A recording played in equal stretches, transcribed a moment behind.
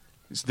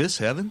Is this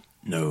heaven?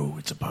 No,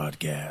 it's a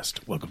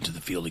podcast. Welcome to the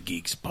Field of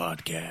Geeks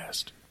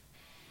podcast.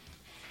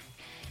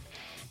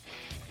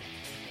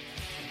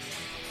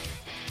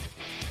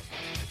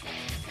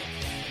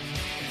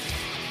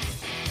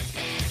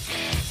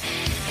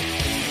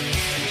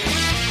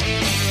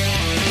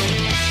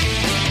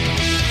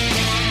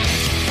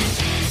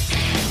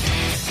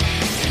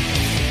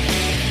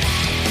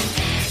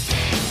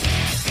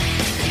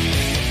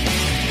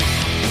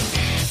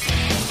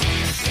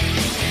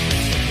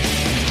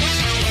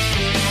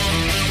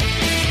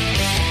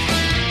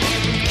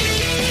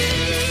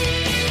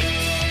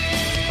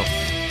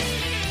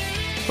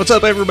 What's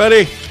up,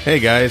 everybody? Hey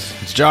guys,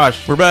 it's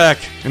Josh. We're back,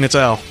 and it's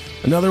Al.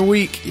 Another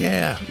week,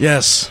 yeah.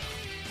 Yes.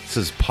 This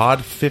is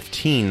Pod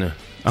 15.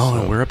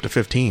 Oh, we're up to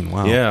 15.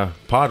 Wow. Yeah,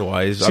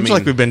 pod-wise. Seems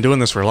like we've been doing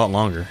this for a lot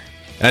longer.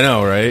 I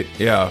know, right?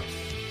 Yeah.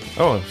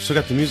 Oh, still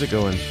got the music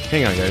going.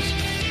 Hang on,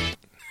 guys.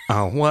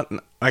 Oh, what?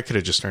 I could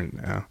have just turned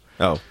it down.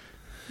 Oh. Well,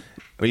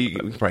 we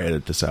can probably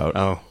edit this out.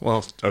 Oh,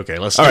 well, okay,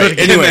 let's All do right, it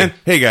again, anyway. man.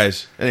 Hey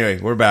guys.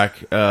 Anyway, we're back.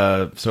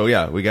 So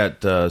yeah, we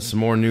got some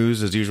more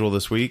news as usual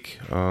this week.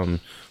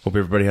 Hope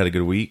everybody had a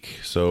good week.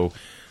 So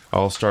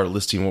I'll start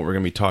listing what we're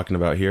going to be talking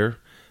about here.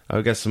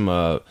 I've got some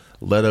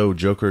Leto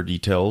Joker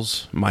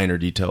details, minor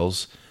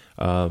details,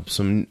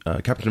 some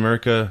Captain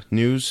America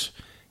news,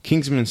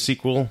 Kingsman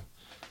sequel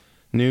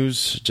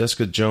news,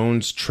 Jessica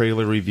Jones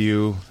trailer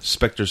review,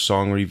 Spectre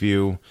song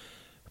review,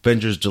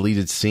 Avengers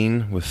deleted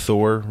scene with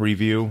Thor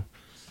review,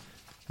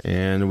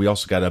 and we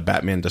also got a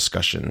Batman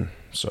discussion.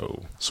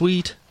 So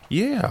Sweet.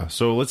 yeah,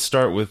 so let's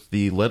start with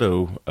the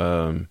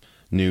Leto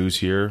news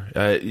here.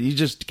 He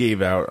just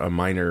gave out a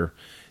minor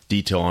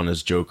detail on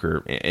his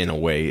Joker in a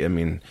way. I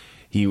mean,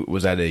 he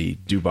was at a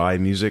Dubai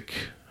Music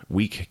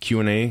Week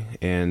Q&A,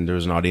 and there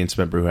was an audience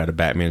member who had a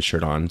Batman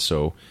shirt on,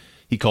 so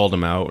he called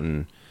him out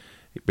and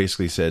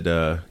basically said,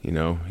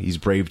 he's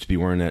brave to be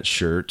wearing that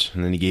shirt,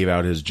 and then he gave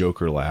out his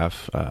Joker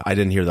laugh. I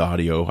didn't hear the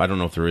audio. I don't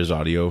know if there is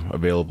audio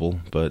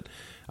available, but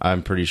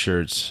I'm pretty sure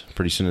it's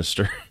pretty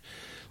sinister.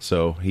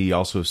 So he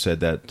also said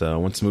that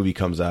once the movie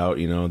comes out,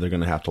 they're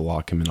going to have to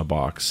lock him in a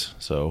box.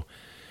 So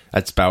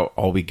that's about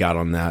all we got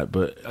on that.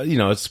 But,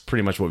 it's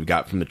pretty much what we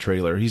got from the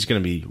trailer. He's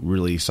going to be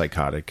really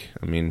psychotic.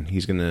 I mean,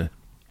 he's going to,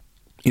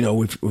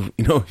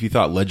 if you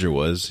thought Ledger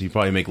was, he'd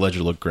probably make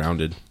Ledger look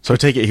grounded. So I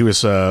take it he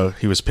was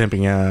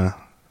pimping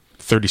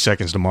 30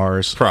 Seconds to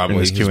Mars. Probably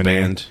in his his Q&A.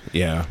 band.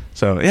 Yeah.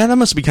 So, yeah, that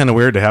must be kind of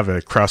weird to have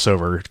a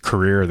crossover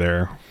career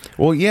there.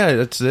 Well, yeah,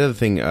 that's the other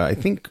thing. I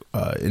think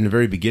in the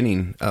very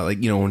beginning,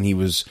 when he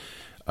was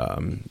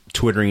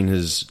twittering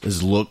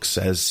his looks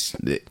as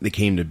they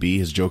came to be,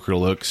 his Joker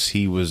looks,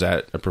 he was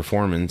at a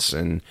performance,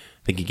 and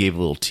I think he gave a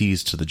little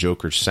tease to the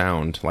Joker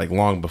sound, like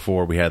long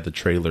before we had the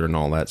trailer and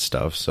all that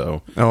stuff.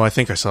 So, oh, I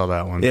think I saw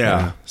that one.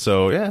 yeah.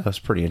 So, yeah, that's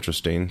pretty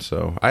interesting.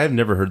 So, I have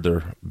never heard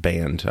their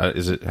band. I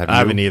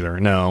haven't either.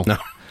 No.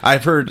 I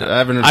haven't heard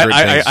great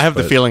things, I have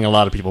the feeling a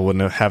lot of people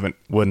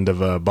wouldn't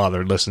have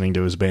bothered listening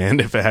to his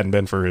band if it hadn't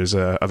been for his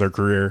other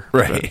career.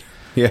 Right.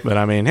 Yeah. But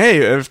I mean, hey,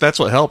 if that's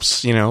what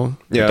helps, if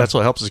that's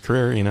what helps his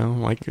career,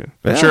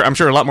 I'm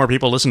sure a lot more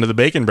people listen to the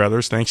Bacon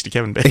Brothers thanks to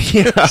Kevin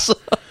Bacon. Yeah.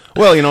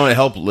 Well, it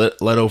helped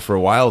Leto for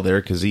a while there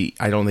because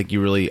I don't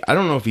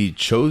know if he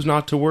chose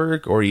not to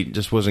work or he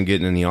just wasn't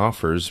getting any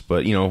offers,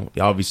 but, he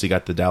obviously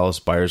got the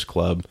Dallas Buyers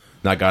Club,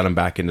 that got him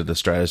back into the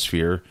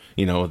stratosphere,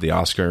 the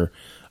Oscar,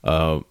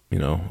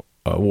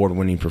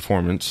 award-winning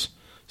performance.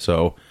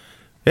 So,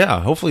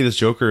 yeah, hopefully this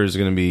Joker is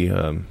going to be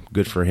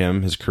good for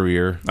him, his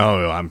career.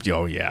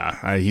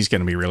 Yeah, he's going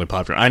to be really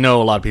popular. I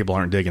know a lot of people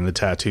aren't digging the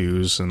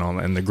tattoos and all,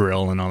 and the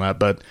grill and all that,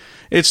 but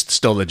it's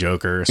still the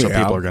Joker, so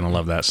people are going to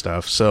love that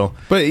stuff. So,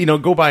 but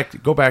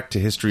go back to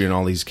history in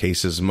all these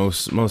cases.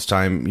 Most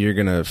time you're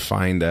going to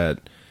find that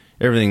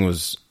everything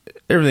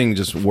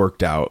just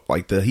worked out.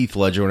 Like the Heath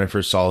Ledger, when I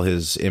first saw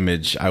his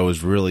image, I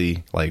was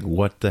really like,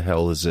 what the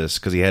hell is this?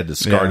 Because he had the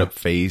scarred up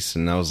face,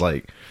 and I was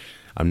like,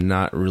 I'm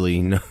not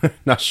really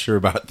not sure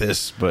about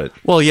this, but...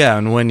 Well, yeah,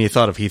 and when you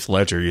thought of Heath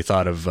Ledger, you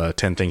thought of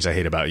 10 Things I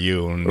Hate About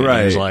You, and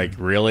it was like,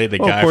 really? The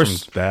guy from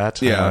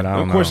that? Yeah, I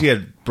don't of course know. he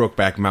had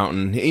Brokeback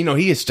Mountain.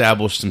 He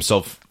established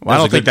himself... Well, I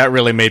don't think that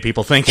really made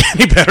people think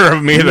any better of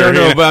him either.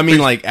 No, but I mean,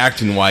 like,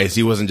 acting-wise,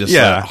 he wasn't just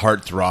a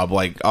heartthrob.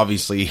 Like,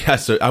 obviously,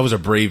 that was a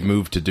brave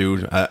move to do,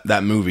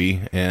 that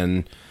movie,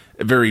 and...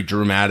 very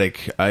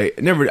dramatic.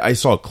 I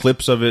saw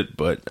clips of it,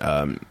 but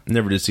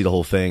never did see the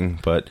whole thing,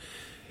 but...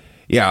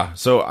 Yeah,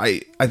 so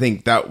I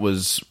think that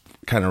was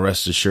kind of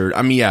rest assured.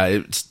 I mean, yeah,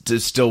 it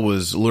still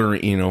was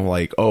luring,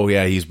 like, oh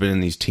yeah, he's been in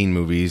these teen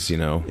movies,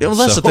 Yeah, well,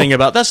 that's the thing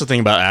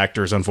about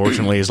actors.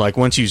 Unfortunately, is like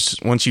once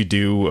you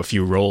do a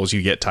few roles,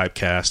 you get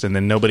typecast, and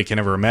then nobody can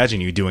ever imagine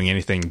you doing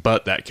anything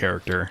but that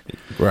character.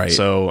 Right.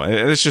 So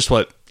it's just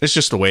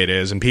the way it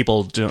is, and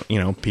people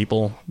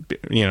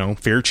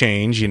fear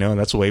change.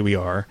 That's the way we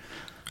are.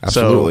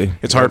 Absolutely. So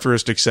it's hard for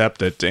us to accept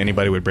that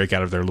anybody would break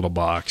out of their little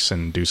box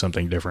and do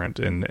something different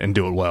and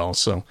do it well.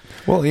 So,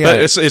 well, yeah,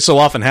 but it so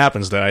often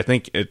happens that I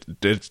think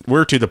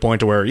we're to the point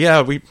to where,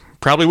 yeah, we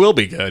probably will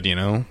be good.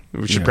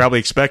 We should probably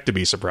expect to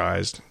be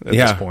surprised at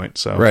this point.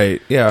 So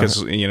right, yeah,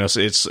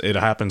 because it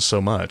happens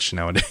so much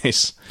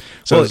nowadays.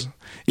 So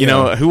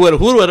who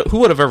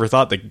would have ever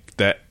thought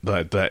that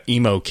the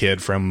emo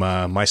kid from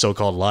My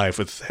So-Called Life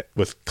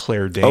with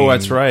Claire Danes? Oh,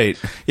 that's right.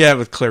 Yeah,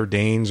 with Claire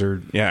Danes or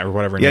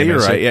whatever. Yeah, you're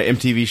right. Yeah,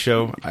 MTV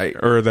show.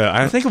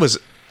 I think it was.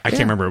 I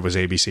can't remember if it was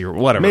ABC or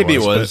whatever. Maybe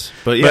it was.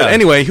 But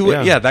anyway,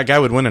 that guy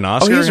would win an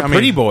Oscar. Oh, he's a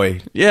pretty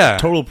boy. Yeah.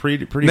 Total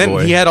pretty then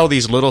boy. He had all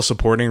these little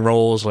supporting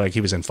roles, like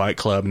he was in Fight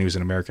Club and he was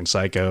in American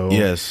Psycho.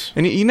 Yes.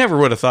 And you never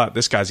would have thought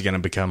this guy's going to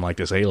become like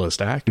this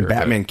A-list actor.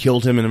 Batman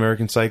killed him in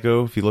American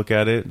Psycho, if you look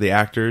at it. The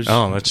actors.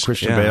 Oh, that's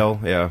Christian Bale.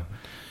 Yeah.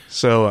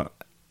 So,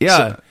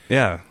 yeah.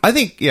 I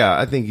think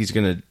he's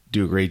going to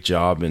do a great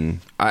job, and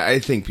I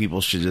think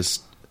people should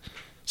just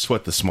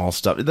sweat the small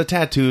stuff. The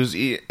tattoos,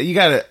 you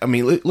gotta,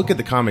 look at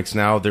the comics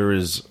now.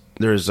 There's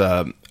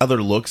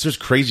other looks. There's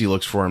crazy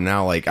looks for him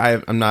now. Like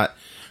I'm not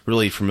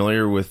really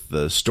familiar with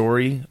the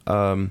story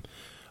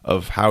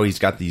of how he's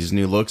got these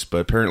new looks, but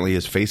apparently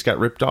his face got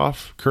ripped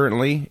off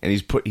currently, and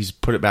he's put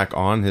it back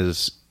on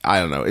his. I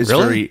don't know. It's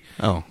really?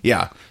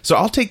 Yeah. So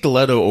I'll take the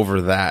Leto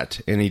over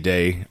that any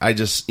day. I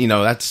just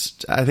I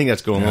think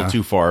that's going a little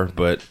too far,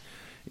 but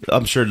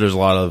I'm sure there's a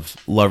lot of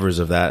lovers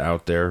of that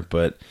out there.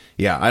 But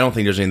yeah, I don't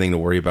think there's anything to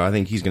worry about. I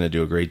think he's going to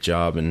do a great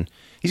job, and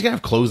he's going to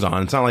have clothes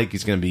on. It's not like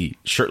he's going to be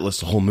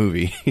shirtless the whole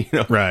movie,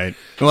 Right.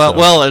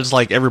 Well, it's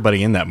like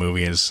everybody in that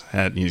movie has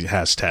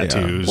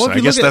tattoos. Yeah. Well,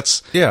 I guess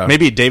that's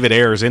maybe David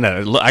Ayer's in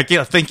it. I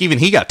think even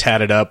he got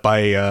tatted up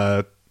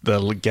by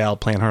the gal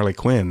playing Harley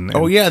Quinn.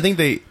 Oh yeah, I think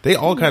they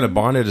all kind of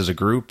bonded as a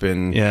group,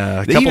 and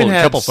they even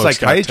had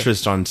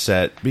psychiatrists on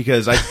set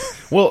because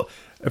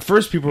at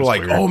first people were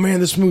like, "Oh man,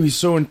 this movie's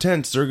so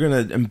intense. They're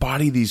gonna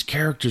embody these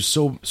characters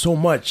so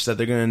much that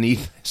they're gonna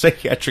need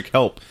psychiatric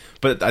help."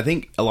 But I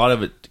think a lot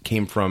of it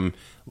came from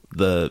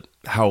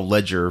how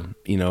Ledger,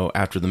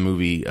 after the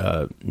movie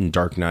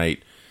Dark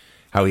Knight,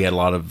 how he had a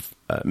lot of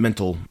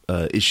mental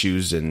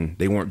issues, and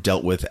they weren't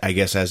dealt with, I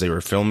guess, as they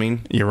were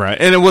filming. You're right,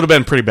 and it would have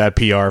been pretty bad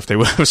PR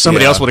if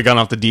somebody else would have gone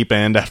off the deep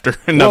end after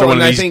another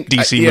one of these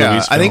DC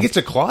movies. I think it's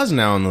a clause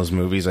now in those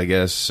movies. I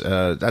guess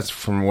that's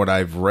from what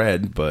I've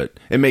read, but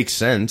it makes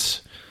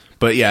sense.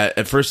 But yeah,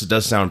 at first it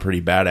does sound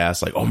pretty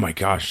badass. Like, oh my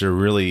gosh, they're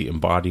really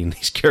embodying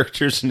these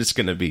characters, and it's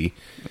going to be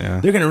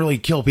they're going to really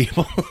kill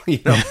people,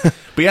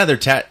 But yeah,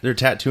 they're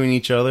tattooing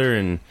each other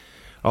and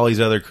all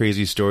these other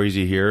crazy stories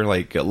you hear.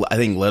 Like, I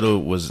think Leto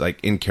was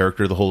like in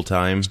character the whole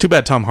time. It's too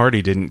bad Tom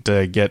Hardy didn't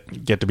get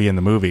to be in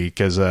the movie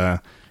because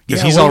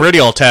he's already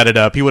all tatted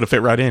up. He would have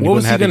fit right in. What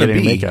was he going to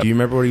be? Do you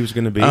remember what he was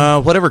going to be?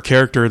 Whatever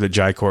character that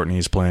Jai Courtney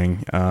is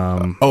playing.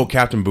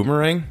 Captain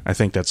Boomerang? I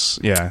think that's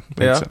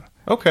so.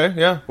 Okay,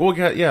 yeah. Well,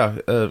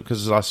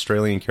 because it's an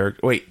Australian character.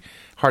 Wait,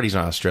 Hardy's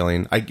not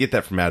Australian. I get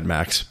that from Mad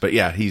Max, but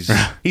yeah, he's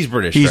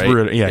British. He's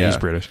right? He's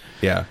British.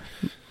 Yeah.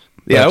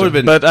 Yeah, it would have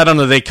been. But I don't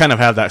know. They kind of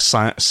have that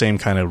same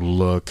kind of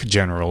look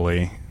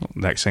generally.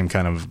 That same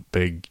kind of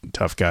big,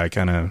 tough guy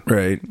kind of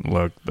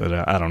look.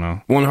 But I don't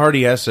know. Well,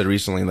 Hardy has said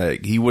recently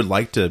that he would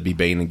like to be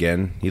Bane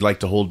again. He'd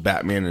like to hold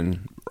Batman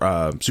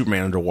and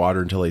Superman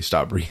underwater until they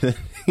stop breathing.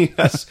 He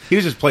was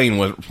just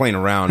playing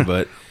around,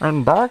 but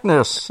and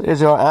darkness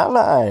is your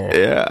ally.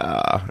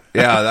 Yeah,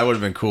 that would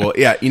have been cool.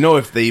 Yeah,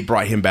 if they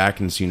brought him back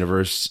in this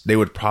universe, they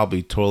would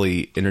probably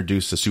totally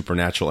introduce the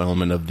supernatural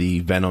element of the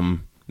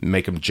Venom.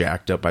 Make them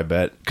jacked up, I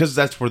bet, because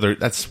that's where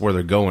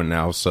they're going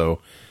now. So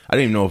I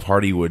don't even know if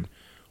Hardy would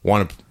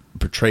want to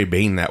portray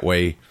Bane that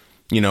way.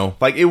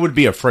 Like it would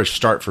be a fresh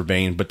start for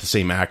Bane, but the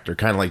same actor,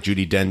 kind of like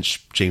Judi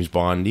Dench, James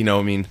Bond. You know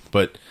what I mean?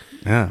 But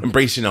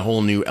embracing a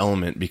whole new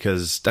element,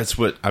 because that's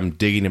what I'm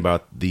digging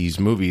about these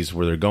movies.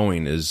 Where they're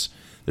going is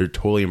they're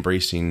totally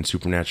embracing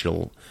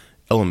supernatural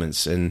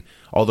elements. And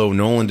although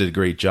Nolan did a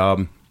great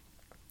job,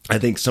 I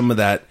think some of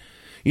that.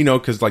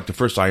 Because like the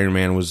first Iron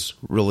Man was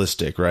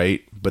realistic,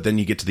 right? But then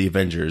you get to the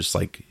Avengers,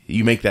 like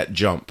you make that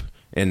jump,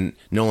 and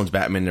Nolan's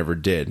Batman never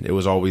did. It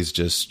was always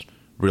just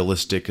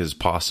realistic as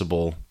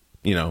possible,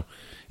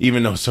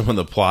 even though some of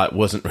the plot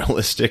wasn't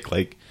realistic,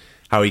 like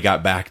how he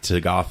got back to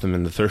Gotham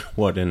in the third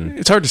one. And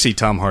it's hard to see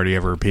Tom Hardy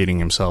ever repeating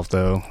himself,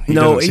 though.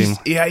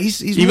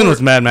 He's even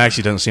with Mad Max,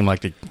 he doesn't seem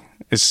like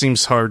it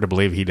seems hard to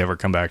believe he'd ever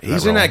come back to that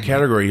He's role. in that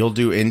category. He'll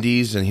do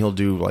indies and he'll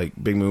do like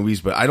big movies,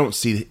 but I don't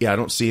see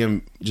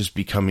him just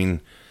becoming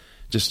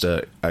just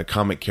a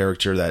comic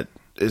character that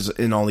is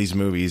in all these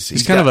movies. He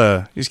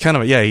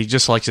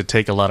just likes to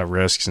take a lot of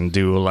risks and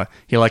do a lot.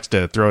 He likes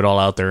to throw it all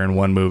out there in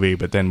one movie,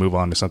 but then move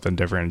on to something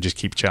different and just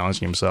keep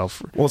challenging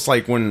himself. Well, it's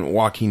like when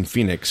Joaquin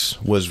Phoenix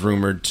was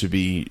rumored to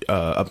be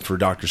up for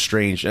Doctor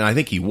Strange, and I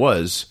think he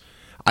was.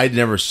 I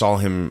never saw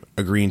him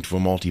agreeing to a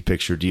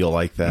multi-picture deal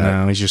like that.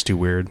 No, he's just too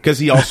weird. Because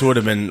he also would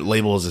have been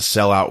labeled as a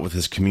sellout with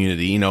his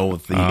community,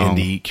 with the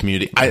indie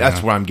community.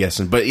 That's what I'm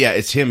guessing. But yeah,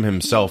 it's him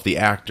himself, the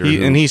actor. He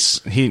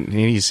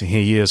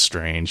is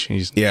strange.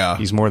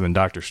 He's more than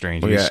Doctor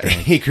Strange. Well,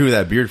 he grew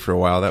that beard for a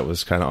while. That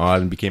was kind of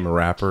odd, and became a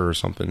rapper or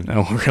something.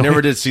 Oh, really?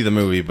 Never did see the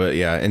movie, but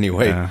yeah.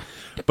 Anyway,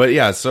 But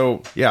yeah,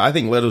 so yeah, I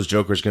think Leto's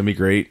Joker is going to be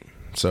great.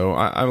 So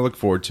I look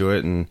forward to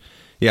it, and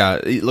Yeah,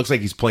 it looks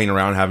like he's playing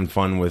around, having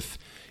fun with,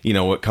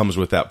 what comes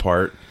with that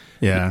part.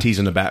 Yeah.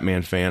 Teasing the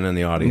Batman fan in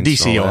the audience.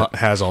 DC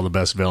has all the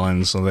best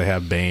villains, so they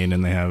have Bane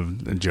and they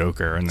have the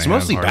Joker, and they it's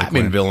mostly have Harley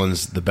Batman Quinn.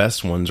 villains, the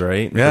best ones,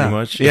 right? Yeah, Pretty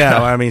much. Yeah,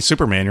 well, I mean,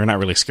 Superman, you're not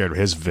really scared of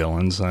his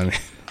villains. I mean,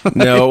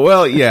 No,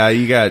 well, yeah,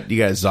 you got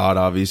Zod,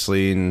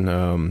 obviously, and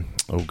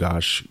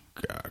Lex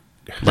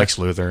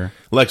Luthor.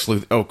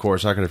 Oh, of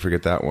course, how could I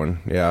forget that one?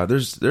 Yeah,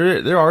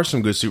 there are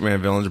some good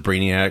Superman villains,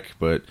 Brainiac,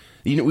 but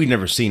we've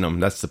never seen them.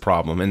 That's the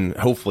problem, and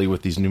hopefully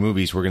with these new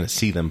movies, we're going to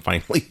see them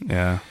finally.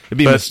 Yeah, it'd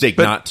be a mistake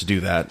not to do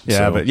that. Yeah,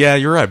 so. but yeah,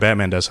 you're right.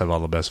 Batman does have all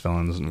the best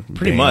villains.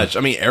 Pretty much.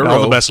 I mean, Arrow,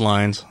 all the best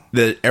lines.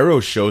 The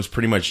Arrow show is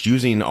pretty much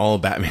using all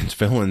of Batman's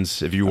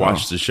villains. If you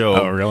watch the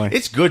show, really?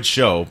 It's a good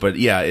show, but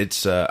yeah,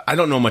 it's. I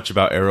don't know much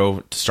about Arrow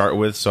to start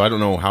with, so I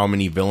don't know how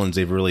many villains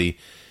they've really,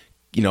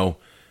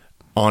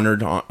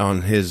 honored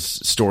on his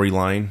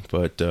storyline.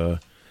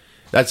 But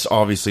that's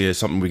obviously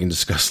something we can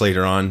discuss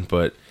later on.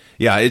 But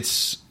yeah,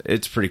 it's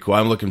pretty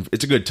cool.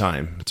 It's a good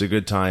time. It's a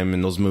good time,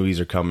 and those movies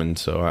are coming,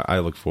 so I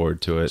look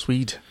forward to it.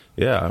 Sweet.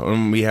 Yeah,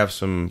 and we have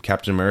some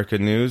Captain America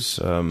news.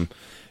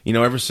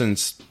 Ever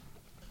since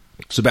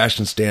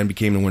Sebastian Stan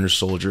became the Winter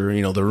Soldier,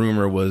 the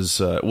rumor was,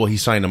 he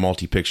signed a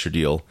multi-picture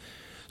deal.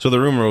 So the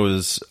rumor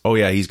was,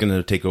 he's going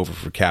to take over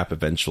for Cap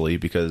eventually,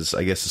 because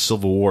I guess the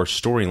Civil War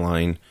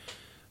storyline,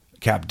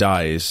 Cap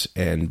dies,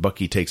 and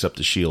Bucky takes up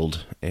the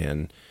shield,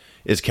 and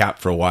is Cap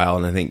for a while,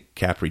 and I think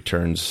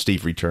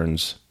Steve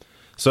returns.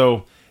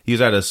 So he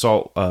was at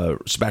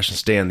Sebastian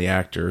Stan, the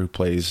actor who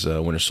plays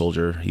Winter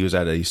Soldier, he was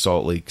at a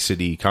Salt Lake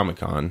City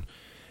Comic-Con,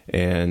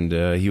 and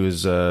he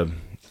was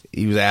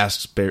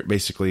asked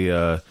basically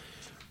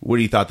what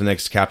he thought the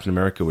next Captain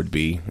America would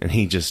be, and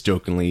he just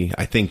jokingly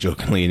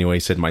anyway,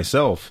 said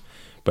myself.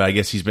 But I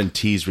guess he's been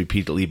teased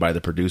repeatedly by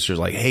the producers,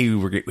 like, hey,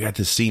 we had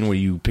this scene where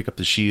you pick up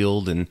the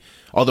shield, and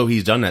although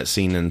he's done that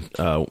scene in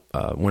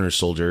Winter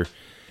Soldier,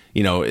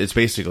 it's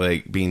basically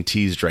like being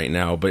teased right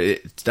now, but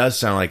it does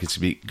sound like it's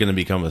going to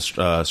become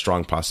a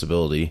strong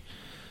possibility.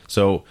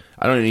 So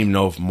I don't even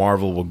know if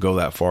Marvel will go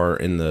that far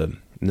in the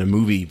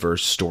movie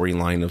verse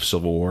storyline of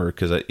Civil War,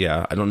 because I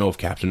don't know if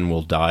Captain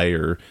will die,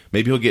 or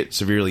maybe he'll get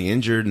severely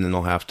injured, and then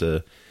they'll have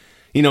to,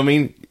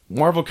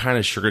 Marvel kind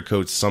of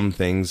sugarcoats some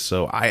things,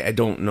 so I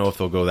don't know if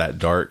they'll go that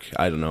dark.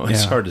 I don't know.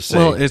 It's hard to say.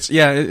 Well,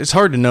 it's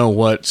hard to know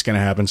what's going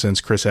to happen,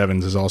 since Chris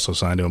Evans is also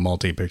signed to a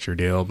multi-picture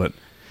deal, but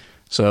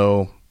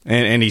so.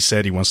 And he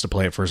said he wants to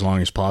play it for as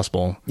long as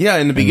possible. Yeah,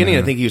 in the beginning,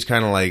 I think he was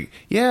kind of like,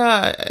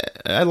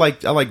 I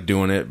like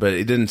doing it, but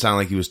it didn't sound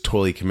like he was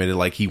totally committed,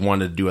 like he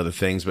wanted to do other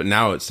things. But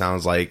now it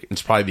sounds like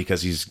it's probably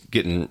because he's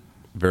getting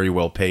very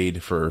well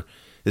paid for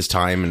his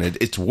time, and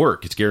it's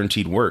work. It's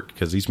guaranteed work,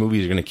 because these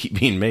movies are going to keep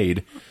being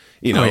made.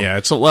 Oh yeah,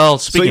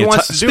 speaking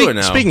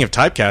of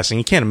typecasting,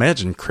 you can't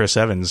imagine Chris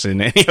Evans in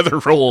any other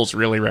roles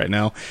really right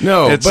now.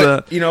 No,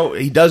 but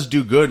he does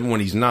do good when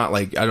he's not,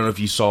 like, I don't know if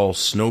you saw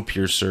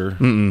Snowpiercer.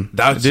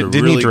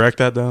 Didn't he direct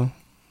that though?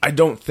 I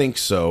don't think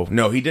so.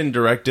 No, he didn't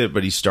direct it,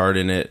 but he starred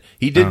in it.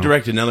 He did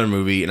direct another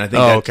movie, and I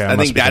think I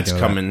think that's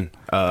coming.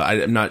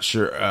 I'm not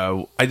sure.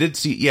 I did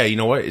see. Yeah, you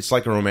know what? It's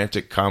like a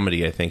romantic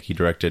comedy, I think he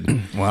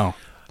directed. Wow.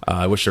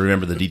 I wish I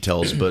remember the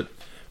details, but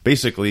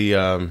basically.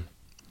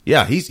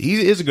 Yeah, he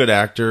is a good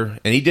actor,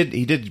 and he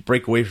did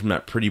break away from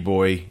that pretty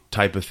boy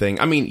type of thing.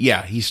 I mean,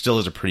 yeah, he still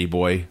is a pretty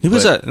boy. He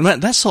was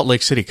that Salt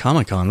Lake City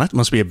Comic-Con. That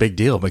must be a big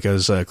deal,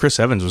 because Chris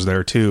Evans was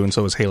there too, and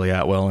so was Haley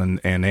Atwell and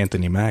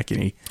Anthony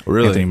Mackie.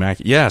 Really? Anthony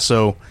Mackie. Yeah,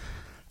 so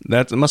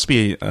that must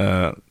be.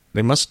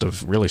 They must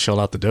have really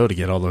shelled out the dough to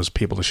get all those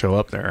people to show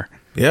up there.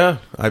 Yeah,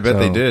 I bet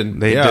they did.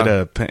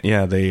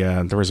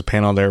 There was a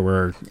panel there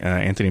where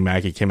Anthony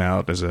Mackie came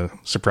out as a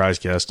surprise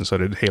guest, and so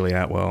did Haley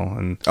Atwell.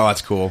 And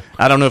that's cool.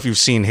 I don't know if you've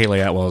seen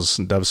Haley Atwell's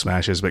Dub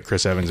Smashes, but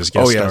Chris Evans has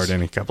guest starred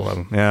in a couple of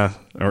them. Yeah,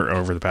 or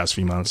over the past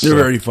few months. They're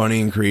very funny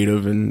and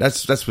creative, and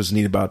that's what's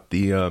neat about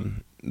the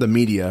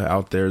media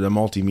out there, the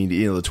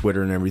multimedia, the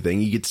Twitter and everything.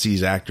 You get to see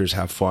these actors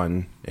have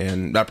fun,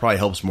 and that probably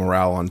helps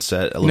morale on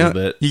set a little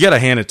bit. You got to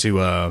hand it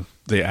to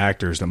the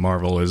actors that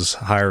Marvel is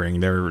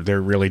hiring.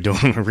 They're really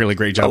doing a really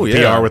great job of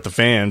PR with the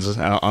fans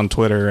on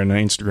Twitter and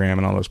Instagram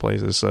and all those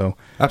places. So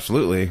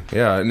absolutely,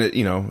 yeah, and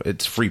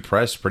it's free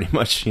press pretty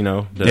much.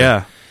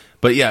 Yeah,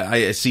 but yeah,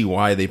 I see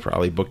why they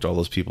probably booked all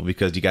those people,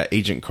 because you got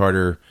Agent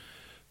Carter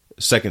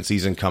second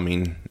season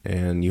coming,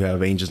 and you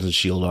have Agents of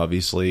S.H.I.E.L.D.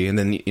 obviously, and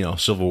then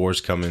Civil War's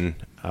coming.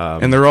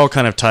 And they're all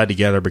kind of tied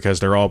together, because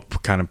they're all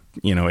kind of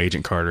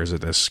Agent Carter's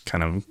at this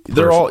kind of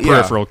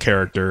peripheral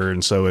character,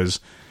 and so is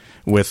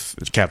with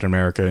Captain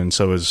America, and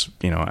so is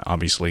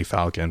obviously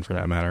Falcon for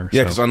that matter.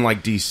 Yeah, because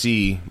unlike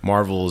DC,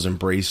 Marvel has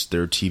embraced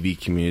their TV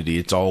community.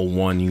 It's all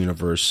one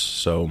universe,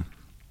 so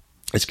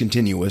it's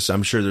continuous.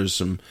 I'm sure there's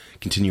some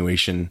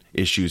continuation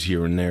issues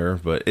here and there,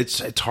 but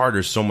it's hard.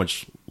 There's so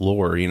much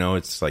lore,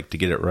 it's like to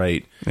get it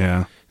right.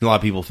 Yeah. A lot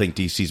of people think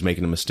DC's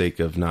making a mistake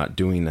of not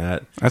doing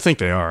that. I think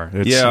they are.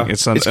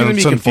 It's going to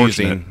be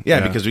confusing.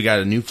 Yeah, because we got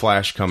a new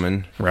Flash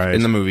coming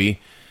in the movie.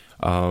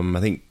 I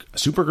think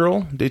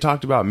Supergirl, they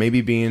talked about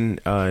maybe being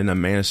in a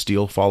Man of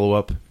Steel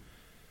follow-up.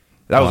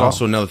 That was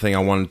also another thing I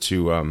wanted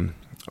to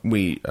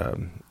a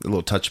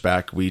little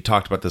touchback. We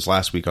talked about this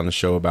last week on the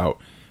show about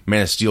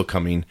Man of Steel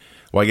coming.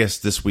 Well, I guess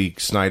this week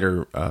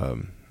Snyder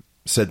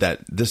said that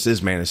this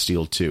is Man of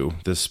Steel 2,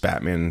 this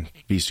Batman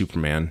v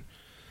Superman.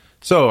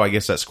 So I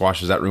guess that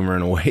squashes that rumor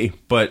in a way.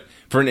 But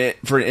for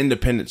an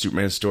independent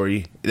Superman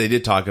story, they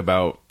did talk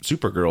about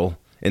Supergirl,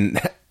 and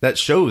that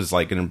show is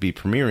like going to be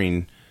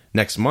premiering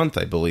next month,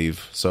 I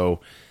believe.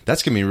 So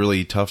that's going to be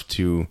really tough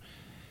to.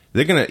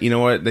 They're gonna, you know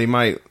what? They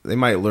might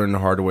learn the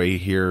hard way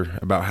here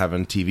about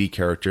having TV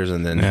characters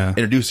and then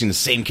introducing the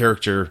same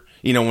character.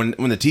 You know, when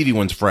the TV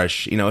one's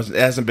fresh. You know, it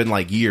hasn't been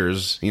like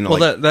years. You know, well,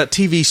 like, that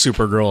TV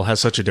Supergirl has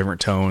such a different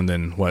tone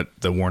than what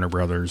the Warner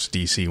Brothers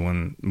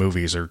DC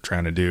movies are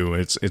trying to do.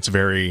 It's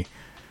very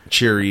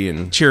cheery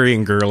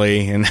and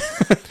girly, and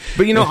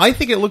but you know, I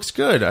think it looks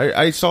good.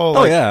 I saw.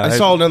 I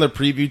saw another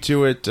preview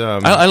to it.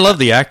 I love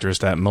the actress,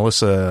 that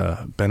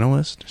Melissa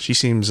Benoist. She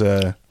seems.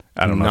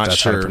 I don't know if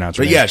that's how to pronounce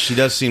her name. But yeah, she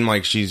does seem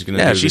like she's going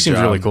to do a good she seems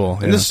job. really cool.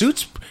 And the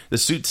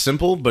suit's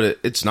simple, but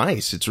it's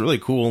nice. It's really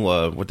cool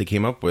what they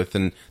came up with,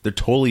 and they're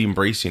totally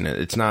embracing it.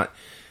 It's not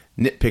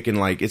nitpicking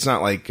like, it's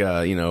not like, in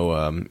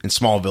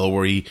Smallville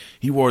where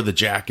he wore the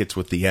jackets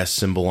with the S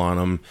symbol on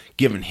them,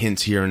 giving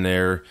hints here and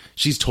there.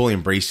 She's totally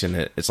embracing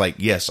it. It's like,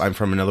 yes, I'm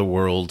from another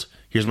world.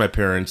 Here's my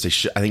parents.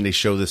 I think they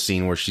show this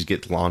scene where she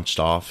gets launched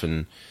off,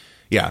 and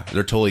yeah,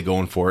 they're totally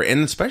going for it.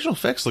 And the special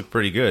effects look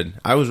pretty good.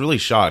 I was really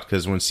shocked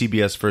because when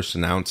CBS first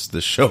announced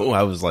the show,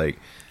 I was like,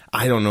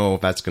 I don't know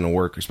if that's going to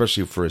work,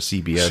 especially for a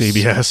CBS.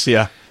 CBS,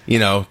 yeah. You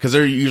know, because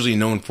they're usually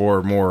known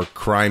for more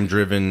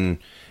crime-driven,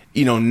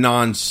 you know,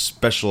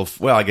 non-special.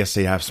 Well, I guess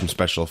they have some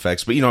special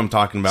effects, but you know what I'm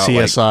talking about.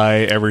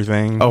 CSI,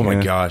 everything. Oh, my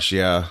gosh,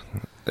 yeah.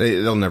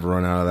 They'll never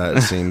run out of that,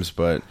 it seems.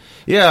 But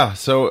yeah,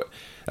 so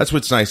that's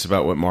what's nice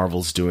about what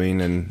Marvel's doing,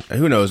 and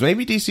who knows,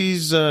 maybe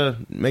DC's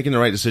making the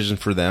right decision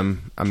for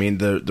them. I mean,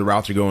 the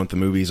route they're going with the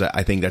movies,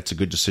 I think that's a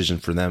good decision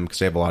for them because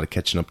they have a lot of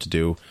catching up to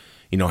do.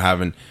 You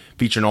know,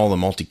 featuring all the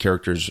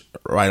multi-characters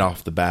right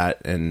off the bat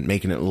and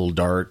making it a little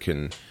dark,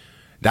 and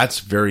that's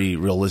very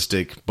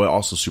realistic, but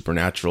also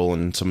supernatural,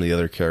 and some of the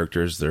other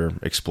characters they're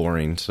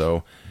exploring.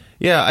 So,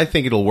 yeah, I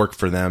think it'll work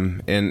for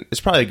them, and it's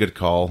probably a good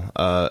call.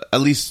 At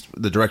least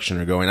the direction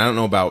they're going. I don't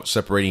know about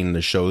separating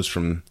the shows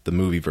from the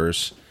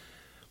movieverse.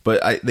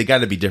 But they got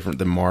to be different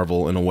than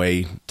Marvel in a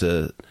way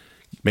to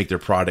make their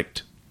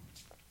product,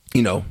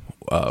 you know,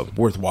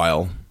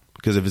 worthwhile.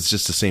 Because if it's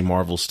just the same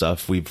Marvel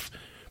stuff, we've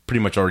pretty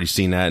much already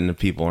seen that, and if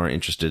people aren't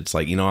interested, it's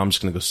like, you know, I'm just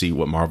going to go see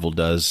what Marvel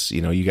does.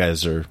 You know, you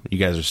guys are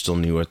still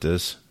new at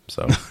this,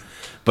 so.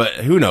 But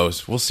who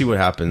knows? We'll see what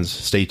happens.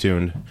 Stay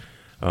tuned.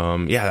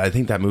 Yeah, I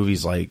think that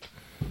movie's like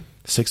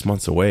 6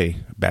 months away.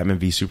 Batman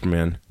v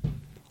Superman.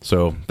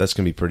 So that's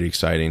going to be pretty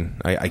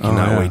exciting. I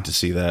cannot wait to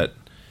see that.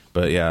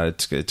 But yeah,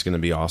 it's going to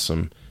be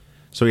awesome.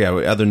 So yeah,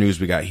 other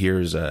news we got here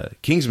is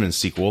Kingsman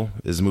sequel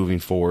is moving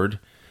forward.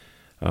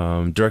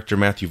 Director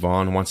Matthew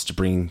Vaughn wants to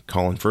bring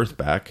Colin Firth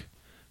back.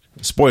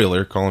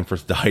 Spoiler: Colin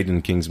Firth died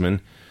in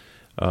Kingsman.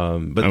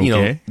 But you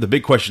know, the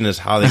big question is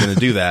how they're going to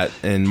do that.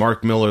 And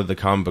Mark Miller, the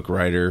comic book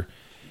writer,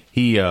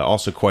 he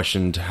also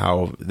questioned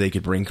how they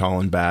could bring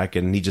Colin back,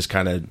 and he just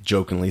kind of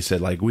jokingly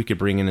said, like, we could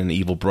bring in an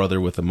evil brother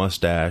with a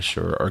mustache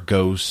or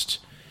Ghost.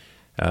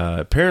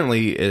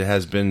 Apparently it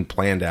has been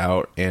planned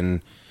out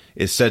and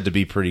is said to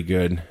be pretty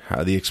good.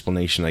 The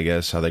explanation, I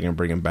guess, how they're going to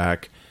bring him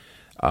back.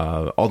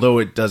 Although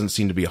it doesn't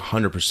seem to be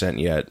 100%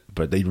 yet,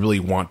 but they really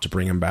want to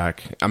bring him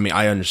back. I mean,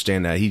 I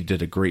understand that. He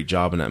did a great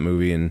job in that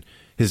movie, and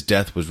his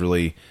death was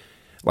really,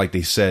 like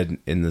they said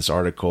in this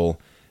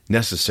article,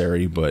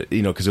 necessary, but,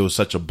 you know, because it was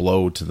such a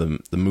blow to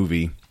the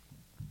movie.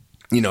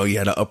 You know, he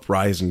had to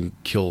uprise and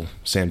kill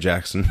Sam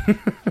Jackson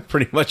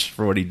pretty much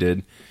for what he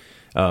did.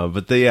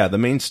 But the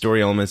main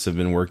story elements have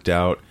been worked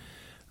out,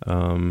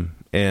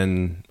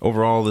 and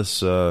overall, they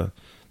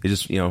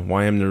just, you know,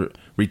 want him to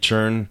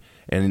return,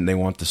 and they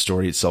want the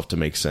story itself to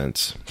make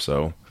sense.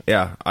 So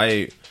yeah,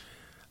 I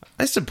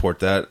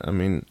support that. I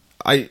mean,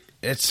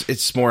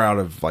 it's more out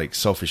of like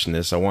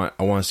selfishness. I want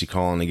to see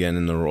Colin again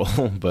in the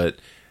role, but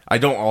I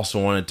don't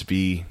also want it to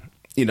be,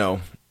 you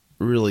know,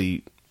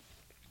 really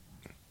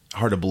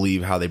hard to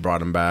believe how they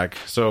brought him back.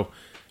 So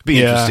it'd be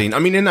interesting. I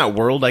mean, in that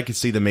world, I could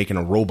see them making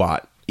a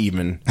robot.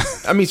 Even,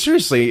 I mean,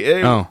 seriously,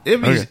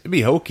 it'd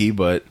be hokey,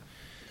 but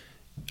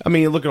I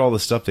mean, look at all the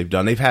stuff they've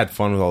done. They've had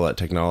fun with all that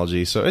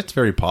technology, so it's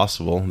very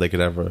possible they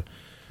could have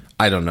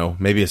I don't know,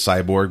 maybe a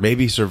cyborg.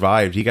 Maybe he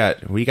survived. He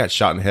got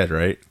shot in the head,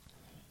 right?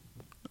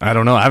 I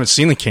don't know. I haven't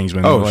seen the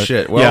Kingsman. Oh,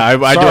 shit. Well, yeah,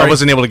 I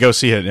wasn't able to go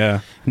see it.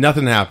 Yeah,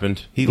 nothing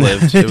happened. He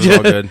lived. It was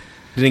all good.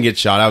 He didn't get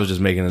shot. I was just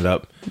making it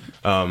up.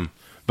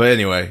 But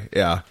anyway,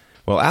 yeah.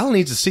 Well, Al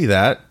needs to see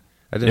that.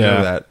 I didn't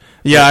know that.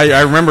 Yeah,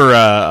 I remember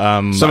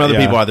some other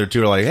people out there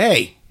too are like,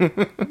 "Hey,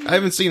 I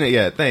haven't seen it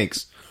yet.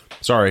 Thanks.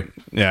 Sorry."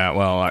 Yeah,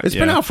 well, it's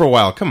been out for a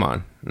while. Come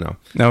on,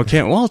 no,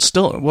 can't. Well, it's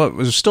still it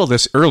was still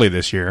this early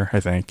this year, I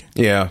think.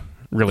 Yeah,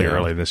 really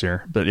early this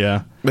year. But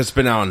yeah, it's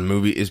been out in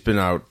movie. It's been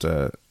out,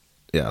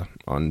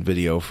 on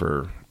video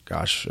for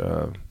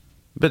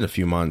been a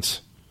few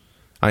months.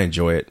 I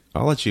enjoy it.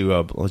 I'll let you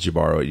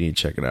borrow it. You need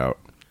to check it out.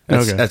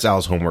 That's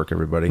Al's homework,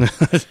 everybody.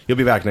 He'll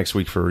be back next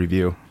week for a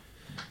review.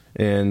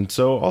 And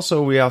so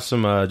also we have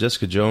some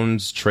Jessica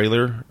Jones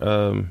trailer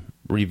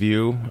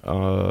review.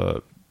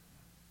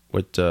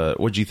 What do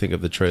you think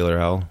of the trailer,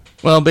 Al?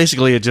 Well,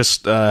 basically, it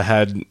just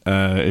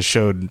it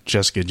showed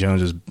Jessica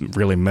Jones's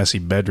really messy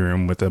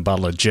bedroom with a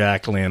bottle of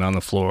Jack laying on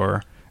the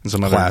floor and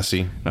some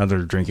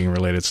other drinking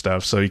related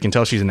stuff. So you can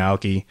tell she's an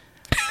alkie,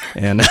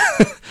 and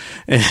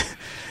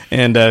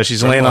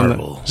she's laying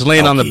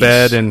on the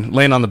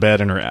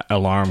bed, and her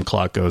alarm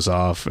clock goes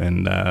off,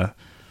 and it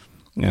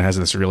has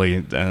this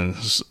really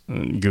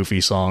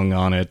goofy song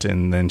on it,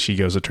 and then she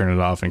goes to turn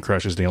it off and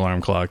crushes the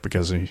alarm clock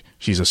because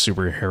she's a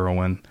super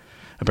heroine.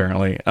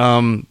 Apparently.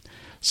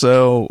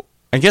 So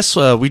I guess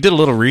we did a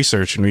little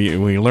research and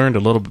we learned a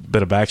little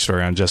bit of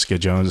backstory on Jessica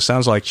Jones. It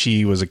sounds like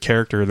she was a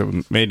character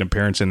that made an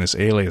appearance in this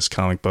Alias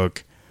comic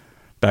book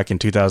back in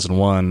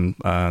 2001.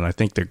 And I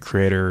think the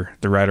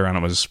writer on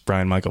it was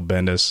Brian Michael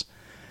Bendis.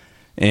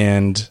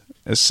 And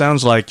it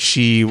sounds like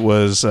she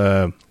was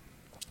kind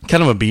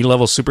of a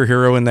B-level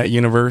superhero in that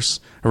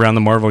universe, around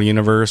the Marvel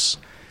universe.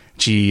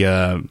 She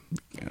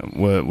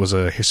was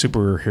a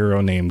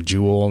superhero named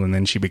Jewel, and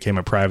then she became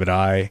a private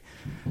eye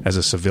as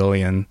a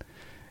civilian.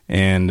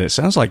 And it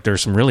sounds like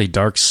there's some really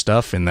dark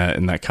stuff in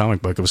that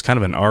comic book. It was kind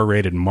of an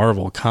R-rated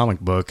Marvel comic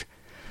book,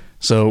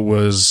 so it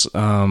was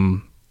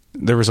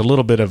there was a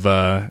little bit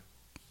of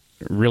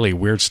really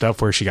weird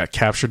stuff where she got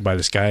captured by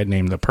this guy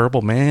named the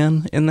Purple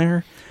Man in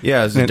there.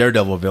 Yeah, as a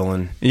Daredevil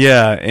villain.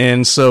 Yeah,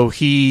 and so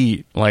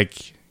he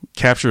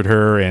captured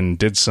her and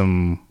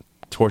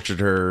tortured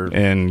her,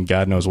 and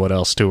God knows what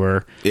else to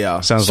her. Yeah,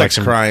 sounds sex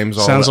like crimes.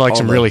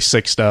 Some really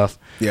sick stuff.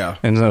 Yeah,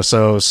 and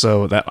so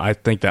that I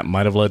think that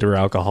might have led to her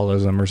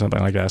alcoholism or something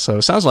like that. So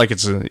it sounds like you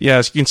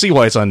can see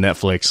why it's on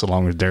Netflix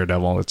along with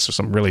Daredevil. It's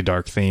some really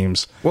dark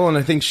themes. Well, and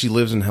I think she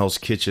lives in Hell's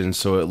Kitchen,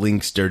 so it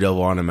links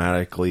Daredevil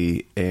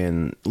automatically.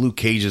 And Luke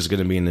Cage is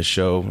going to be in the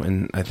show,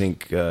 and I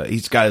think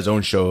he's got his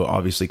own show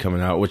obviously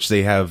coming out, which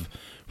they have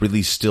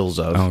release stills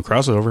of. Oh,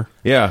 crossover.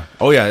 Yeah.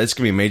 Oh, yeah. It's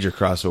going to be a major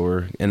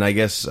crossover. And I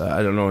guess,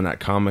 I don't know, in that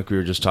comic we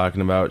were just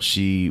talking about,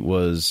 she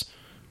was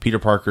Peter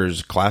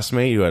Parker's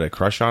classmate who had a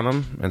crush on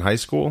him in high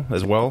school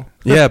as well.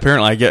 Yeah,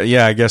 apparently.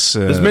 I guess.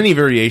 There's many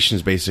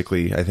variations,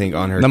 basically, I think,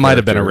 on her. That might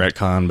have been a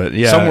retcon, but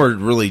yeah. Some were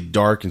really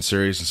dark and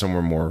serious, and some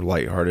were more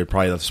lighthearted.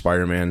 Probably the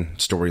Spider-Man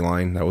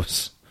storyline. That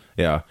was,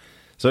 yeah.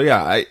 So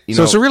yeah,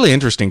 so it's a really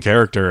interesting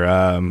character.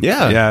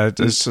 It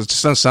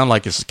doesn't sound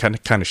like it's the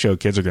kind of show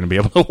kids are going to be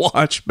able to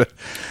watch. But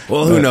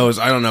who knows?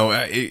 I don't know.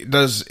 It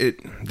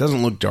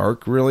doesn't look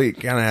dark really. It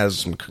kind of has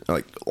some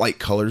light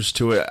colors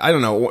to it. I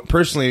don't know.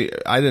 Personally,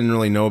 I didn't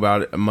really know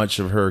about much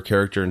of her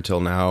character until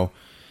now,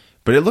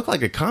 but it looked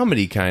like a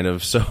comedy kind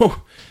of.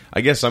 So I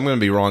guess I'm going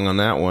to be wrong on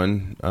that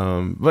one.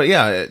 But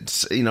yeah,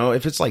 it's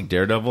if it's like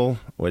Daredevil,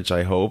 which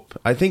I hope.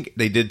 I think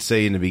they did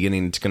say in the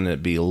beginning it's going to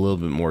be a little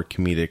bit more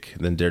comedic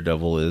than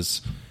Daredevil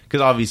is, because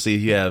obviously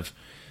if you have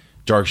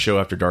dark show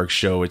after dark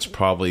show, it's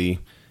probably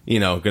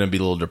going to be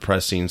a little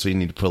depressing. So you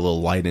need to put a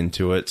little light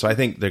into it. So I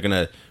think they're going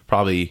to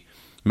probably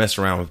mess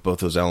around with both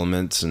those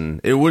elements,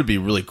 and it would be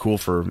really cool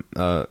for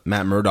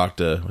Matt Murdock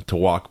to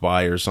walk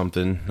by or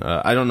something.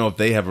 I don't know if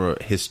they have a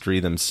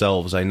history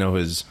themselves. I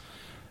know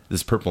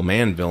this Purple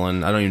Man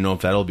villain. I don't even know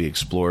if that'll be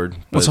explored.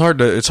 Well, it's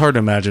hard to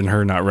imagine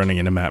her not running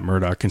into Matt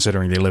Murdock,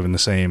 considering they live in the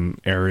same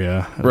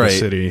area of the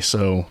city.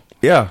 So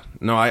yeah,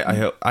 no,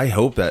 I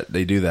hope that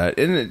they do that.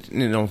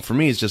 And for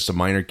me, it's just a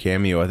minor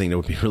cameo. I think that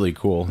would be really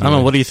cool. I don't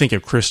know. What do you think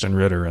of Kristen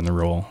Ritter in the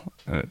role?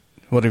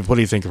 What do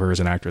you think of her as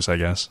an actress? I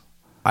guess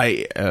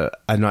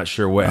I'm not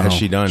sure what has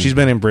she done. She's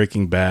been in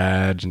Breaking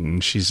Bad,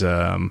 and she's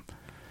been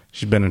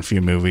in a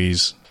few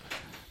movies.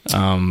 I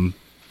don't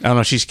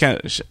know. She's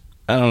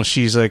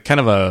she's a kind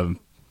of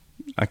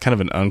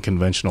an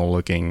unconventional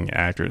looking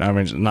actor. I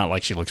mean, not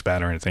like she looks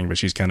bad or anything, but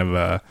she's kind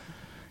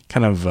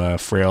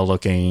of frail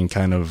looking,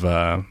 kind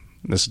of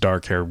this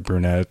dark haired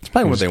brunette. It's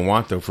probably what they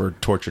want though for a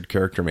tortured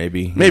character.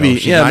 Maybe maybe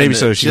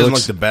so. She doesn't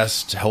look the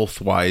best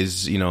health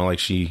wise. Like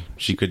she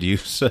could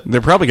use. They're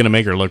probably going to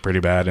make her look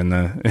pretty bad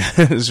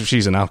if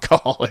she's an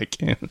alcoholic.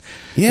 I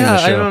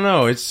don't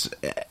know. It's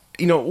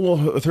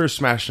with her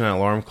smashing an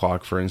alarm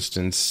clock, for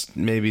instance,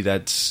 maybe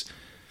that's.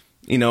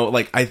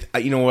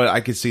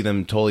 I could see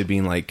them totally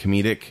being like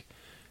comedic,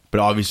 but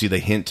obviously they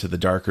hint to the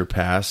darker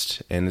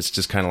past, and it's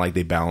just kind of like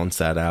they balance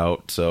that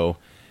out. So,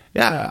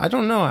 yeah, I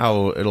don't know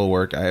how it'll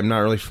work. I'm not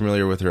really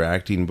familiar with her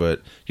acting,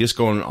 but just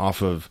going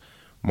off of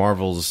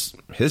Marvel's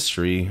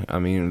history, I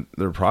mean,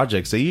 their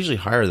projects, they usually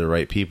hire the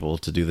right people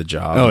to do the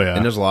job. Oh, yeah.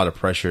 And there's a lot of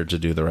pressure to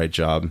do the right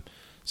job.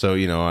 So,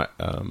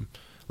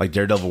 like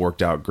Daredevil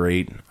worked out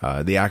great.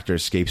 The actor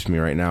escapes me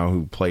right now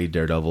who played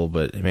Daredevil,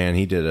 but man,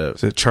 he did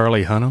Is it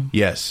Charlie Hunnam?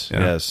 Yes,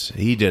 yes.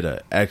 He did an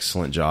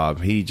excellent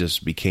job. He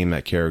just became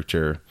that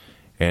character,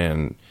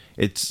 and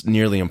it's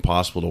nearly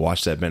impossible to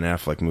watch that Ben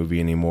Affleck movie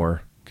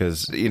anymore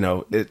because they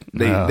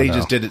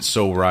just did it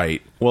so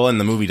right. Well, and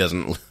the movie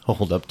doesn't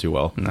hold up too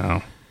well.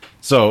 No.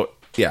 So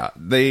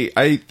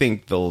I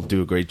think they'll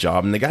do a great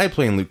job. And the guy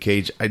playing Luke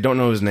Cage, I don't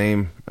know his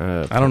name.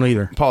 I don't know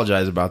either.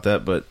 Apologize about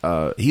that,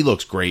 but he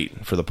looks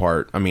great for the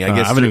part. I mean,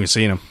 I haven't even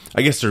seen him.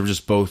 I guess they're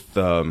just both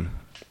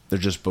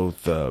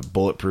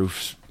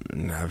bulletproof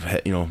and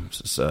have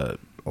a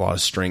lot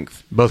of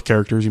strength. Both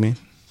characters, you mean?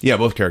 Yeah,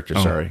 both characters.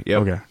 Oh, sorry.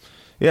 Yep. Okay.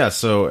 Yeah.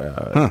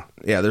 So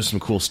there's some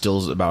cool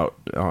stills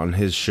on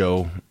his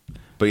show.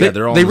 But yeah,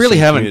 they're all. They really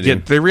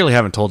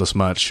haven't told us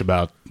much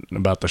about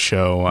the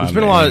show. It's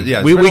been a lot.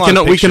 Yeah,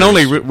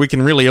 we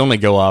can really only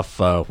go off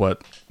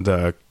what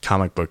the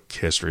comic book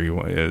history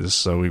is.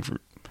 So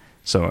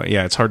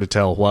it's hard to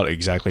tell what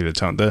exactly the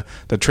tone.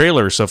 The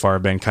trailers so far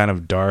have been kind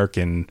of dark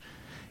and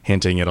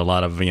hinting at a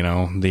lot of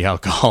the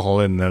alcohol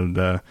and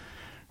the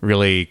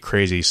really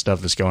crazy stuff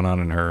that's going on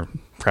in her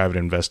private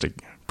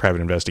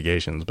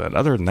investigations. But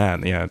other than that,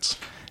 it's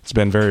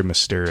been very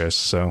mysterious.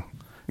 So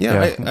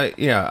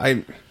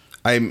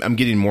I'm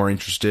getting more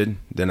interested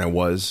than I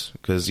was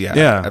because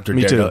after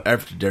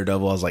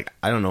Daredevil, I was like,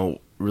 I don't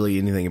know really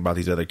anything about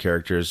these other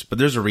characters, but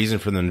there's a reason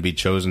for them to be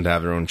chosen to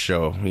have their own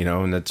show,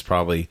 and they're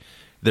probably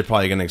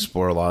going to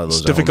explore a lot of those.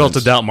 It's difficult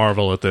to doubt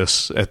Marvel at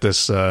this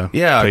place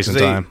and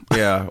time.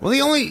 Yeah, well,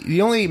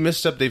 the only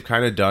misstep they've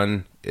kind of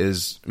done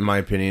is, in my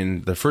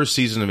opinion, the first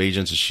season of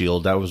Agents of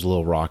S.H.I.E.L.D. that was a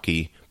little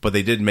rocky, but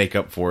they did make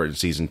up for it in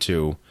season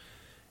 2.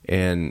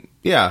 And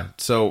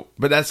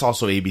but that's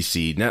also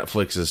ABC.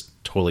 Netflix is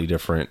totally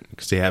different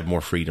because they have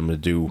more freedom to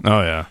do.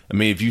 Oh yeah. I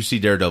mean, if you see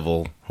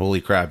Daredevil, holy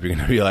crap, you're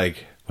gonna be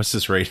like, "What's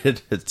this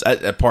rated?" It's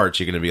at parts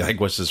you're gonna be like,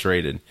 "What's this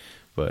rated?"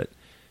 But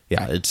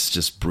yeah, it's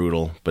just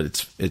brutal, but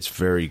it's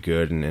very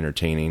good and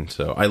entertaining.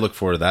 So I look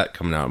forward to that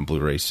coming out in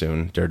Blu-ray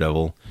soon.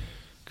 Daredevil,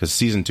 because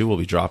season 2 will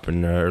be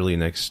dropping early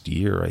next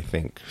year, I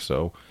think.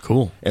 So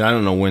cool. And I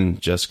don't know when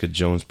Jessica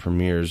Jones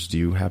premieres. Do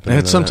you happen?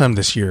 It's sometime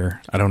this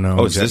year. I don't know.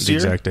 Oh, it's this year?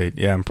 Exact date.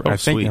 Yeah, I'm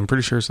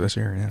pretty sure it's this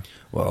year. Yeah.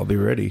 Well, I'll be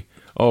ready.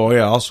 Oh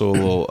yeah. Also, a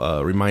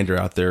little reminder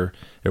out there.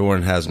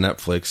 Everyone has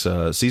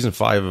Netflix. Season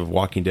 5 of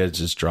Walking Dead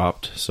just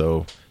dropped,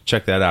 so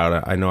check that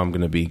out. I know I'm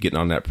going to be getting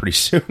on that pretty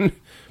soon,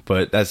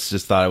 but that's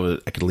just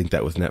thought I could link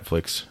that with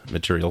Netflix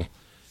material.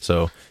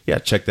 So yeah,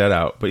 check that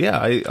out. But yeah,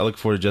 I look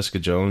forward to Jessica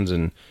Jones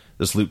and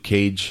this Luke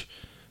Cage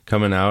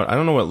coming out. I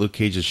don't know what Luke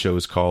Cage's show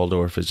is called,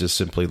 or if it's just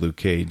simply Luke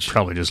Cage.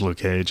 Probably just Luke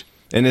Cage.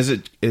 And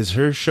is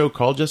her show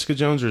called Jessica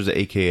Jones, or is it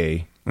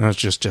AKA? No, it's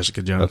just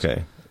Jessica Jones.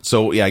 Okay.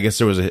 So yeah, I guess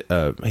there was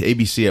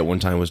ABC at one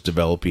time was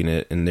developing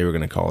it, and they were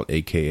going to call it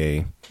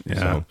AKA. Yeah,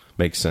 so,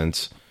 makes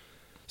sense.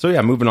 So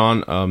yeah, moving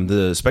on.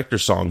 The Spectre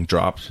song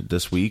dropped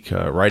this week.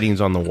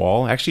 Writings on the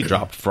Wall actually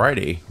dropped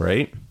Friday,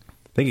 right?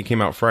 I think it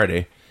came out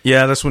Friday.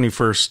 Yeah, that's when he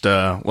first.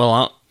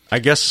 I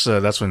guess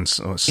that's when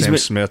Sam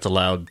Smith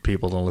allowed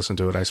people to listen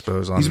to it, I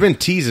suppose. He's been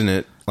teasing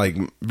it, like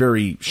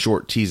very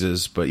short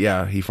teases, but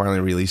yeah, he finally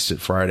released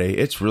it Friday.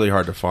 It's really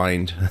hard to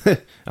find.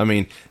 I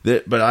mean,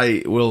 but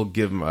I will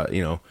give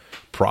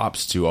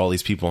props to all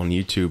these people on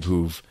YouTube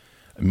who've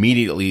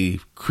immediately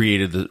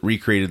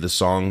recreated the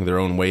song their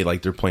own way,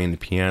 like they're playing the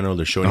piano.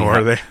 They're showing you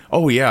are they?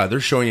 Oh yeah, they're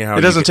showing you how.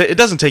 It doesn't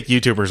take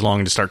YouTubers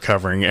long to start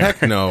covering it.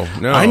 Heck no.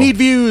 I need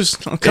views.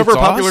 I'll cover a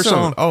popular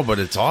song. Oh, but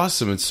it's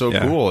awesome. It's so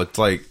cool. It's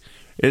like.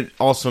 It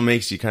also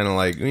makes you kind of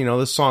like,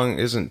 this song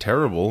isn't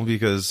terrible,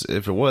 because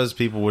if it was,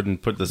 people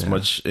wouldn't put this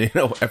much,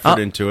 effort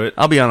into it.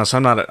 I'll be honest,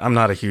 I'm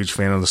not a huge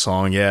fan of the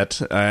song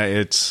yet.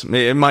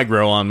 It might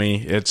grow on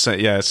me. It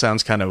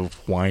sounds kind of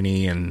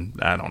whiny, and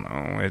I don't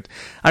know.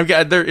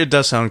 It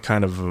does sound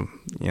kind of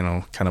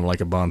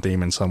like a Bond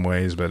theme in some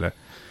ways, but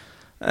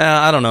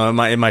I don't know.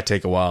 It might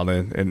take a while.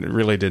 It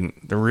really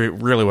didn't. There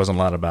really wasn't a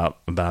lot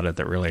about it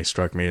that really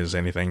struck me as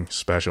anything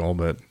special,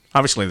 but.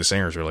 Obviously, the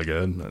singer's really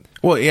good. But.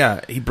 Well, yeah,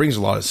 he brings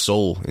a lot of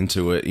soul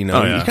into it. He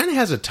kind of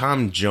has a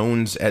Tom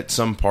Jones at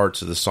some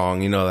parts of the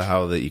song.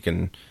 How that you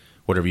can,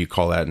 whatever you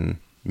call that in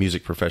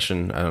music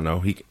profession. I don't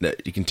know.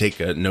 You can take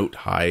a note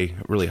high,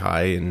 really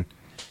high, and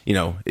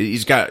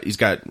he's got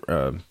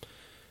rhythm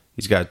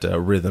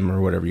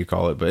or whatever you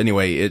call it. But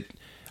anyway,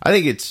 I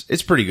think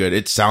it's pretty good.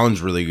 It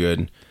sounds really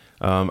good.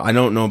 I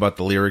don't know about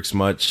the lyrics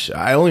much.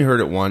 I only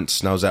heard it once,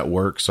 and I was at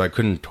work, so I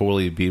couldn't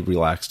totally be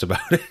relaxed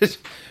about it.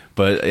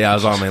 But yeah, I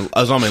was on my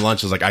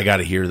lunch. I was like, I got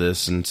to hear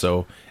this, and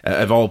so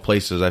of all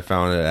places, I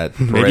found it at.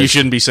 Perez. Maybe you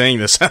shouldn't be saying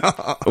this.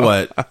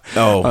 What?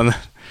 Oh,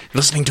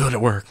 listening to it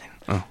at work.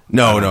 Oh.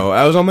 No.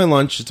 I was on my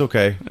lunch. It's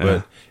okay.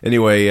 But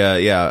anyway,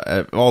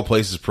 of all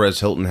places, Perez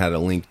Hilton had a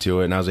link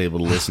to it, and I was able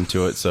to listen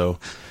to it. So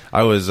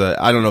I was.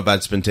 I don't know if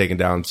that's been taken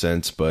down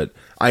since, but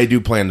I do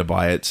plan to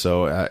buy it.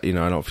 So I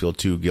don't feel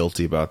too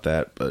guilty about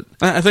that. But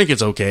I think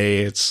it's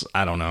okay.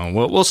 I don't know.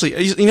 We'll see.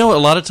 A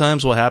lot of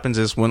times what happens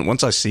is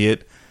once I see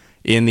it.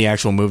 In the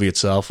actual movie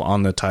itself,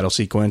 on the title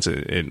sequence,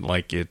 it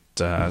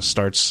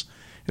starts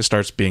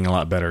being a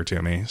lot better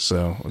to me.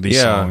 So these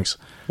songs,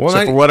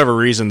 for whatever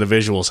reason, the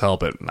visuals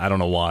help it. I don't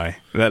know why.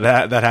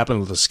 That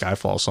happened with the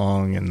Skyfall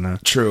song and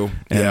true,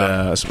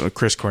 and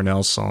Chris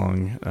Cornell's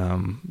song.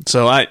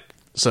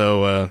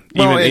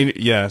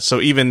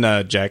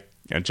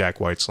 Even Jack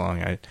White's song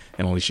and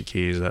Alicia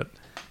Keys, that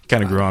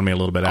kind of grew on me a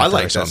little bit. After I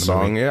like that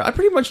song. Yeah, I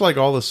pretty much like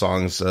all the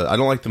songs. I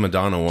don't like the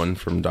Madonna one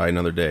from "Die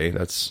Another Day."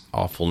 That's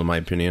awful in my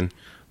opinion,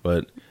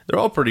 but they're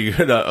all pretty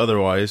good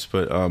otherwise.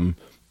 But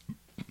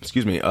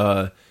excuse me.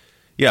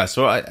 Yeah,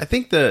 so I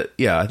think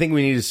I think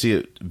we need to see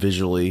it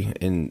visually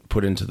and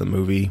put into the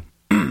movie.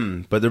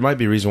 But there might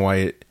be a reason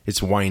why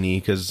it's whiny,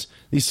 because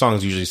these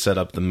songs usually set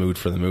up the mood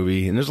for the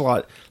movie. And there's a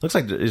lot, looks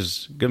like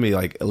there's going to be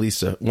like at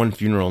least one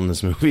funeral in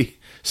this movie.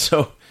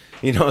 So,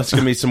 it's going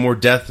to be some more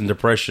death and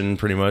depression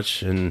pretty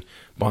much. And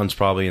Bond's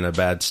probably in a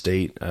bad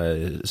state.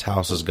 His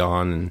house is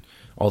gone. And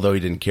although he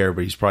didn't care,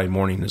 but he's probably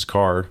mourning his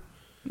car.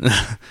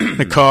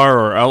 The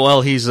car,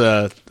 or, he's,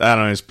 I don't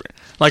know,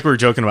 like we were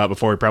joking about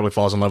before, he probably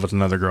falls in love with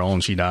another girl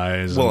and she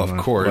dies. Well, and, of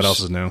course. What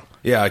else is new?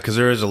 Yeah, because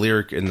there is a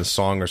lyric in the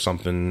song or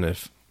something.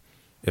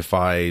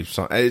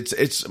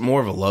 It's more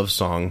of a love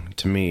song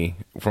to me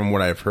from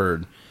what I've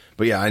heard.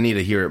 But yeah, I need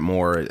to hear it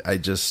more.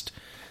 I'm just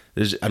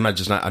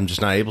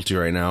not able to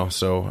right now.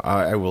 So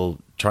I will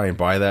try and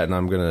buy that, and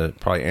I'm gonna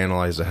probably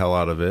analyze the hell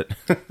out of it.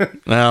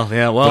 Well,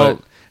 yeah.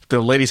 Well, if the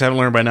ladies haven't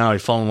learned by now, you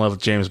fall in love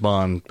with James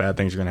Bond, bad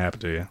things are gonna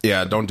happen to you.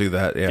 Yeah, don't do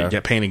that. Yeah, you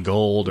get painted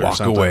gold or walk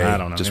something. Away. I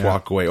don't know. Just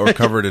walk away, or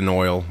covered in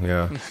oil.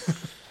 Yeah.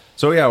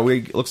 So yeah,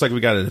 looks like we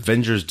got an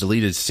Avengers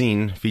deleted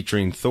scene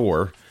featuring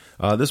Thor.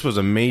 This was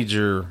a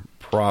major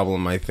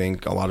problem I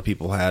think a lot of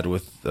people had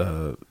with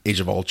Age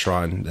of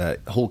Ultron.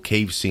 That whole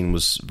cave scene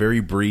was very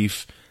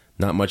brief,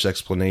 not much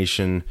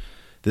explanation.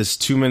 This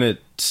 2-minute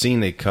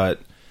scene they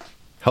cut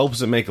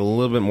helps it make a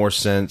little bit more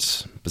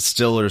sense, but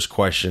still there's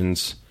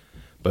questions.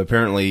 But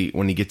apparently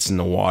when he gets in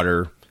the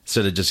water,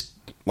 instead of just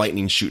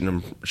lightning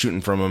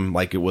shooting from him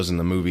like it was in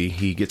the movie,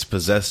 he gets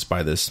possessed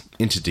by this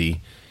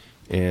entity.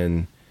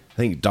 And I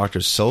think Dr.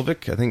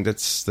 Selvig, I think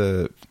that's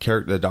the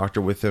character, the doctor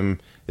with him,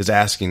 is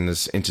asking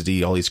this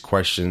entity all these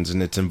questions,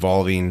 and it's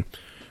involving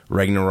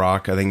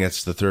Ragnarok. I think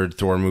that's the third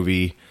Thor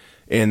movie,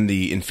 and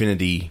the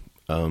Infinity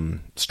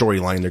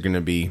storyline they're going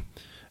to be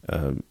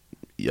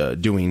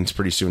doing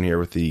pretty soon here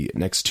with the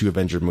next 2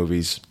 Avenger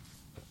movies.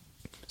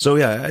 So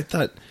yeah, I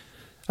thought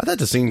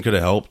the scene could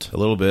have helped a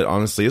little bit.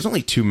 Honestly, it was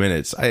only 2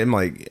 minutes.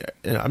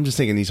 I'm just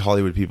thinking these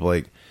Hollywood people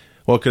it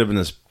could have been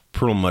this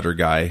Perlmutter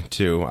guy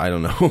too. I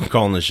don't know,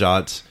 calling the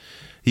shots.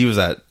 He was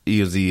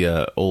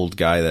the old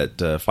guy that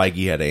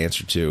Feige had to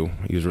answer to.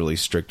 He was really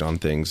strict on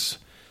things.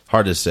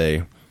 Hard to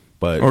say,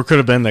 but or it could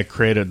have been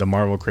the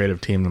Marvel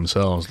creative team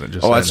themselves that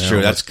just. Oh, that's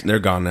true. They're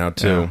gone now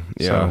too.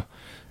 Yeah. So,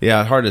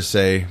 yeah, hard to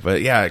say,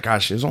 but yeah,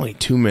 gosh, it was only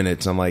 2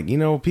 minutes. I'm like,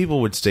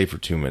 people would stay for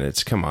 2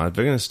 minutes. Come on, if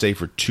they're gonna stay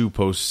for 2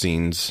 post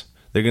scenes,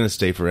 they're gonna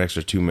stay for an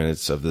extra 2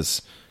 minutes of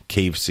this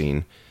cave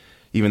scene.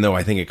 Even though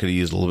I think it could have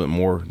used a little bit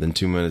more than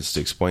 2 minutes to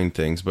explain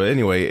things. But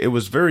anyway,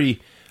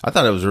 I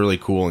thought it was really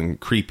cool and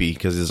creepy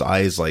because his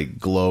eyes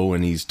glow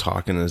and he's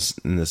talking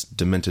in this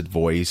demented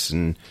voice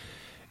and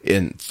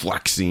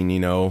flexing,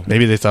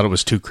 Maybe they thought it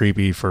was too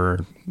creepy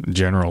for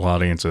general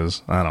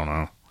audiences. I don't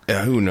know.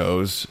 Yeah, who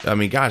knows? I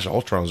mean, gosh,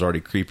 Ultron's already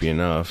creepy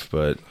enough,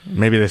 but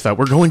maybe they thought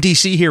we're going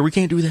DC here. We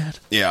can't do that.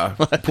 Yeah,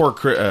 poor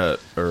Chris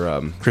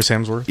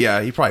Hemsworth.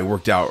 Yeah, he probably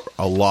worked out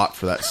a lot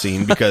for that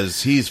scene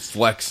because he's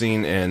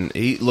flexing and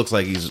he looks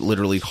like he's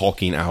literally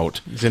hulking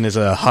out. He's in his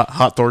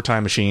hot Thor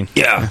time machine.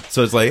 Yeah,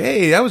 so it's like,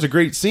 hey, that was a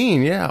great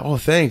scene. Yeah, oh,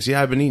 thanks.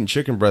 Yeah, I've been eating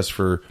chicken breast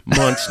for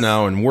months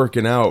now and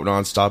working out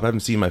nonstop. I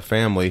haven't seen my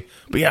family,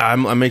 but yeah,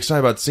 I'm excited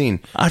about the scene.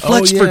 I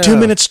flexed for 2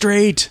 minutes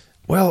straight.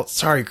 Well,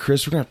 sorry,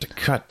 Chris, we're going to have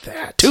to cut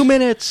that. 2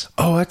 minutes.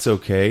 Oh, that's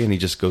okay. And he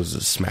just goes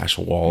to smash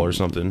a wall or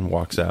something,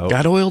 walks out.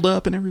 Got oiled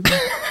up and everything.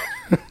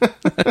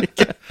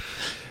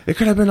 It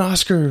could have been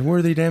Oscar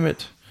worthy, damn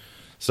it.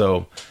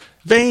 So,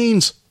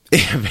 veins.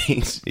 Yeah,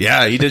 veins.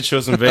 Yeah, he did show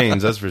some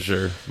veins, that's for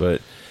sure.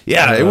 But,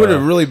 yeah, it would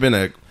have really been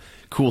a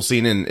cool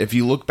scene. And if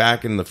you look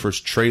back in the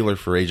first trailer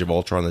for Age of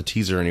Ultron, the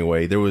teaser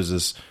anyway, there was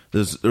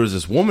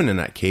this woman in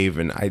that cave,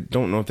 and I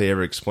don't know if they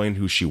ever explained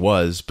who she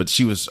was, but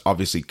she was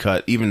obviously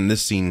cut. Even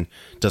this scene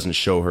doesn't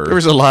show her. There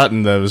was a lot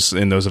in those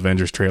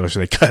Avengers trailers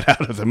they cut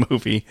out of the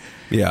movie.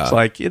 Yeah, it's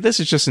like this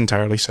is just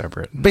entirely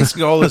separate.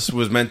 Basically, all this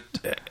was meant.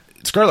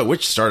 Scarlet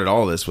Witch started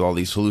all this with all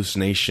these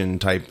hallucination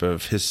type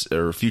of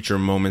future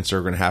moments that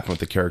are going to happen with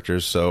the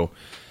characters. So.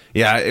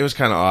 Yeah, it was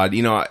kind of odd.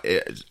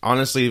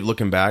 Honestly,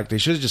 looking back, they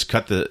should have just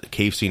cut the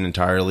cave scene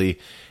entirely,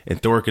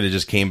 and Thor could have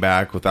just came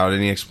back without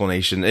any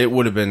explanation. It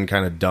would have been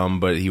kind of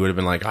dumb, but he would have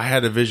been like, I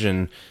had a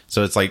vision.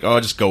 So it's like, oh,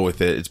 just go with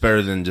it. It's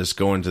better than just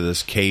going to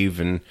this cave,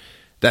 and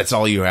that's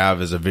all you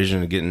have is a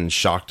vision of getting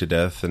shocked to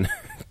death and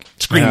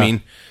screaming.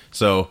 Yeah.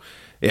 So...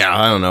 yeah,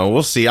 I don't know.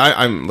 We'll see.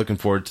 I'm looking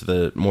forward to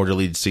the more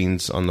deleted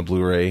scenes on the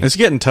Blu-ray. It's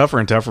getting tougher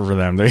and tougher for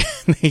them. They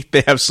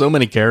have so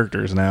many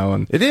characters now,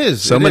 and it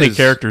is so many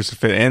characters to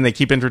fit, and they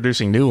keep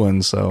introducing new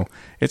ones. So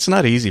it's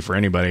not easy for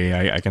anybody.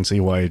 I can see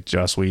why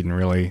Joss Whedon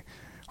really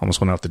almost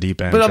went off the deep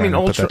end. But I mean,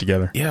 put that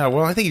together. Yeah,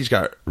 well, I think he's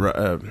got he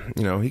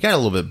got a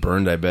little bit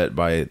burned, I bet,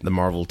 by the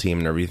Marvel team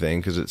and everything,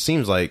 because it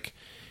seems like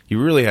he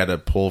really had to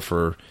pull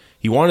for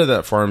he wanted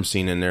that farm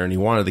scene in there and he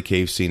wanted the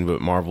cave scene,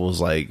 but Marvel was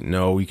like,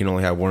 no, you can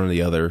only have one or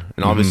the other.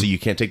 And obviously you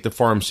can't take the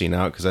farm scene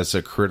out because that's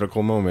a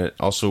critical moment.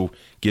 Also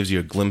gives you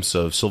a glimpse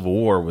of Civil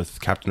War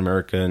with Captain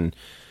America and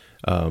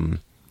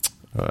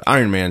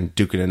Iron Man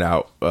duking it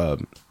out.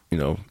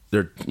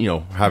 They're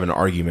having an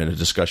argument, a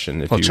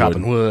discussion. If you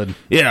chopping wood.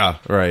 Yeah,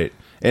 right.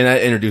 And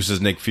that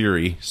introduces Nick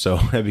Fury, so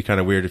that'd be kind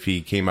of weird if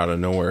he came out of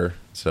nowhere.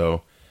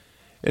 So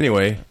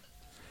anyway,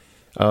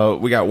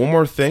 we got one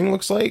more thing.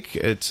 Looks like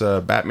it's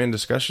a Batman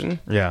discussion.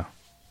 Yeah.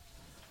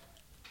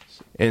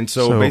 And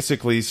so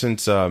basically,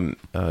 since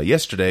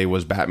yesterday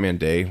was Batman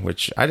Day,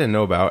 which I didn't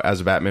know about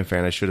as a Batman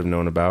fan, I should have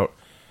known about.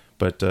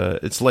 But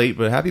it's late.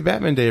 But happy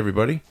Batman Day,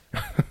 everybody!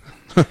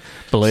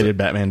 Belated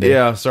Batman Day.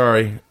 Yeah,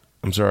 sorry.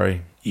 I'm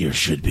sorry. You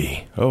should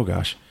be. Oh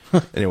gosh.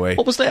 Anyway,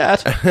 what was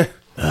that?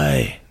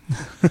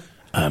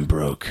 I'm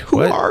broke. Who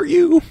are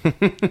you?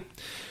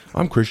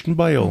 I'm Christian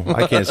Bale.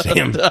 I can't say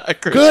him.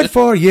 Good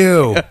for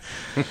you.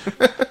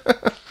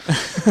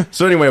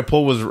 So anyway, a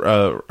poll was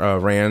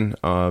ran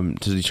to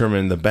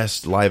determine the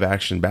best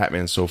live-action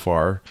Batman so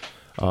far.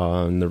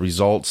 And the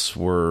results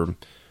were,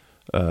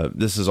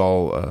 this is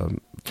all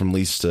from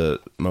least to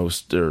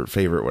most or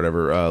favorite,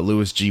 whatever.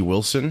 Lewis G.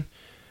 Wilson,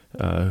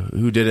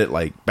 who did it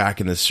like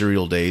back in the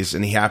serial days,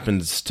 and he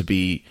happens to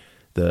be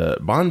the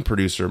Bond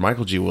producer,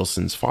 Michael G.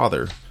 Wilson's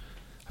father.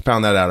 I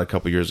found that out a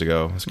couple years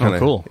ago. It's kind of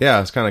cool.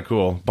 Yeah, it's kind of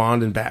cool.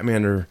 Bond and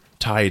Batman are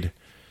tied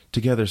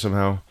together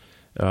somehow.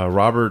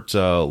 Robert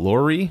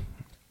Lowry,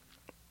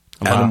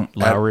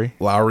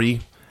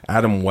 Lowry,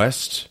 Adam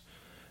West,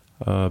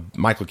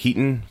 Michael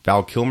Keaton,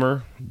 Val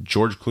Kilmer,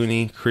 George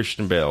Clooney,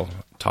 Christian Bale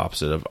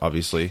tops it,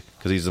 obviously,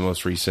 because he's the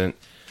most recent.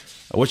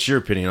 What's your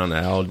opinion on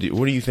that, Al?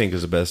 What do you think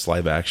is the best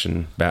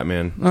live-action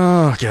Batman?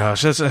 Oh,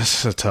 gosh,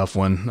 that's a tough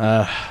one.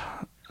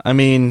 I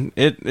mean,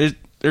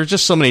 there's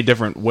just so many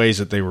different ways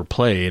that they were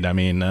played. I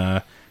mean,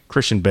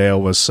 Christian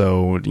Bale was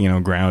so,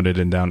 grounded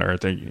and down to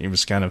earth. He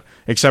was kind of,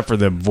 except for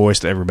the voice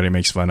that everybody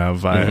makes fun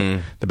of,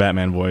 the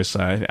Batman voice.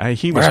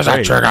 He was Where's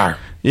great. that trigger?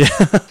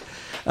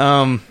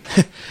 Yeah.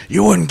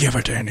 You wouldn't give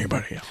it to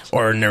anybody else.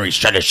 Ordinary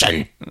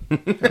citizen.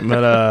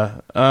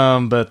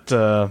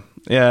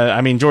 Yeah, I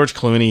mean, George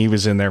Clooney, he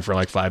was in there for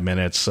like 5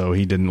 minutes, so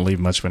he didn't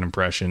leave much of an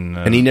impression.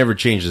 And he never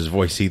changed his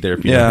voice either.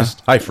 If you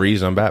noticed. Hi,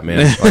 Freeze, I'm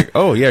Batman. Like,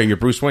 oh yeah, you're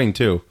Bruce Wayne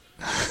too.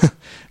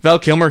 Val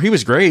Kilmer, he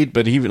was great,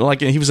 but he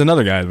was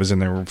another guy that was in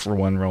there for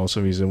one role,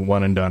 so he's a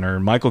one and doneer.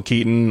 Michael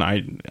Keaton,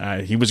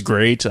 he was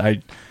great.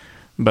 I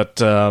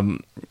don't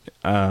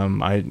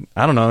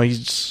know.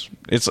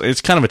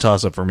 It's kind of a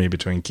toss up for me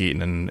between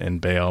Keaton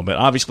and Bale, but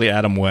obviously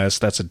Adam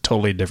West, that's a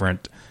totally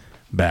different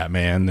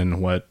Batman than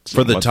what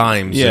for the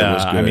times. Yeah, it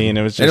was good. I mean,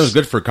 it was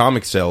good for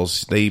comic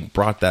sales. They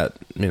brought that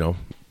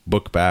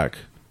book back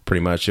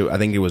pretty much. I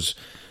think it was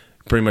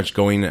pretty much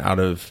going out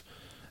of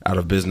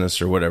business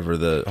or whatever.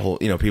 The whole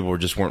people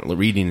weren't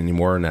reading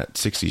anymore, and that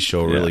 '60s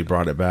show really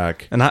brought it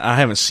back. And I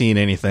haven't seen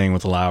anything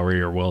with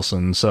Lowry or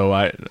Wilson,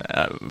 so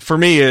for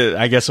me,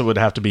 I guess it would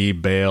have to be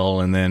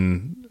Bale, and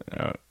then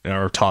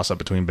or toss up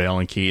between Bale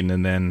and Keaton,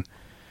 and then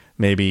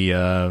maybe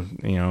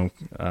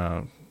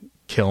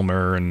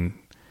Kilmer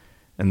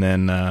and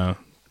then I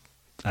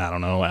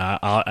don't know.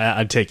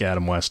 I'd take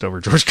Adam West over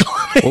George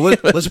Clooney. Well,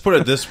 let's put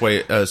it this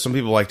way. Some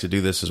people like to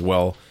do this as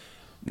well.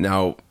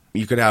 Now,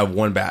 you could have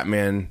one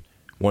Batman,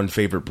 one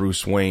favorite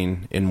Bruce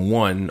Wayne in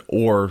one,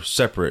 or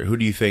separate. Who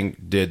do you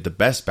think did the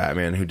best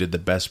Batman? Who did the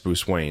best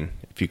Bruce Wayne?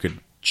 If you could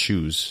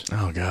choose.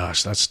 Oh,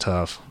 gosh, that's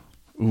tough.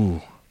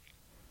 Ooh.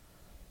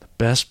 The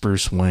best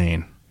Bruce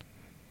Wayne.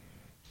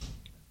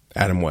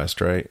 Adam West,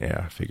 right?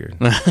 Yeah, I figured.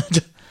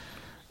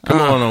 Come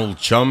on, old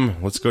chum.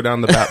 Let's go down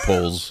the bat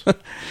poles.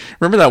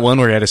 Remember that one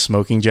where he had a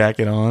smoking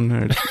jacket on?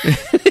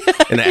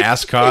 An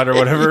ascot or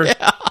whatever?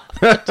 Yeah.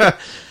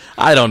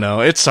 I don't know.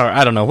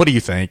 I don't know. What do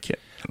you think?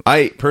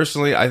 I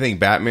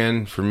think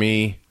Batman, for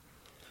me...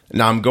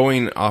 Now, I'm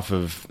going off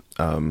of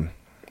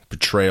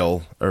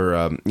portrayal, or,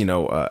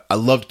 I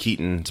loved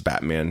Keaton's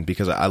Batman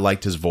because I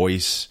liked his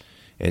voice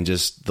and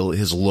just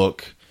his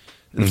look.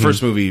 The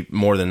first movie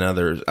more than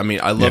others. I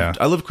mean, I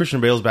loved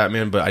Christian Bale's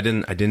Batman, but I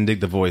didn't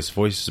dig the voice.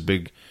 Voice is a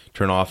big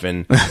turn off,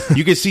 and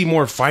you could see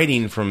more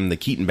fighting from the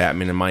Keaton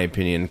Batman, in my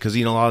opinion, because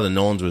a lot of the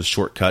Nolans was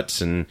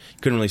shortcuts and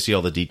couldn't really see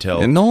all the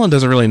detail. And Nolan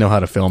doesn't really know how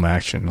to film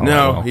action.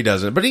 No, he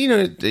doesn't. But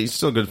he's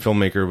still a good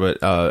filmmaker.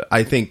 But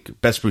I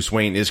think best Bruce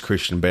Wayne is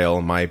Christian Bale,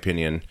 in my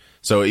opinion.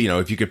 So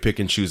if you could pick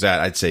and choose that,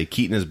 I'd say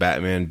Keaton is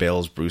Batman,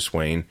 Bale's Bruce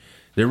Wayne.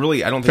 I don't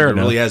think there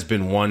really has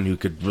been one who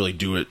could really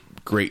do it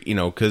great.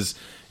 Because.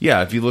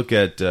 Yeah, if you look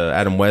at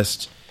Adam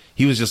West,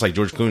 he was just like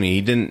George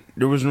Clooney.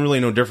 There was really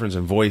no difference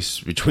in voice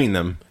between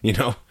them,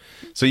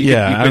 So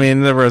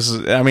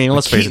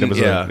let's face it,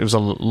 it was a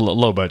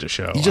low budget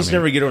show. You just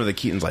never get over the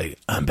Keaton's like,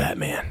 I'm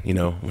Batman,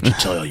 Would you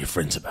tell all your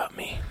friends about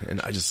me?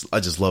 And I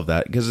just love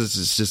that because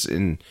it's just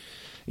in,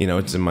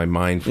 it's in my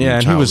mind from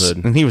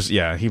childhood. He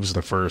was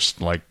the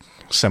first like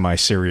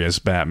semi-serious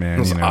Batman.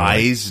 His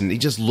eyes, and he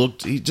just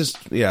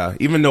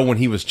even though when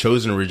he was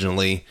chosen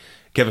originally.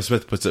 Kevin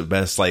Smith puts it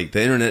best, like,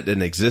 the internet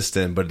didn't exist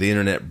then, but the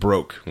internet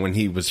broke when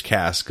he was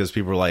cast, because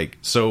people were like,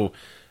 so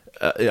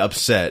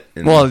upset.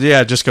 And, well,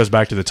 yeah, it just goes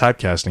back to the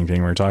typecasting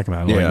thing we were talking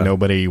about. Like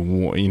nobody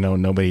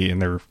in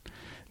their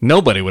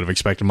nobody would have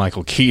expected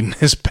Michael Keaton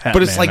as Batman.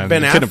 But it's like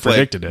Ben Affleck. Could have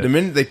predicted it. The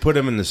minute they put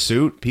him in the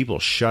suit, people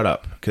shut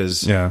up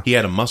because he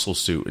had a muscle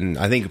suit, and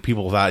I think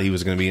people thought he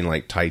was going to be in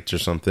like tights or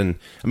something.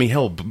 I mean,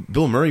 hell,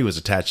 Bill Murray was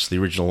attached to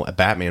the original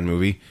Batman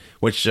movie,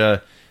 which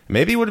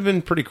maybe would have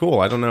been pretty cool.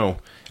 I don't know.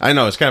 I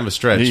know it's kind of a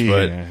stretch,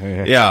 but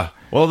yeah.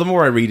 Well, the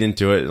more I read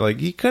into it, like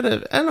he could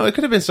have, I don't know, it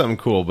could have been something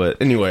cool. But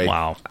anyway,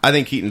 wow. I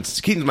think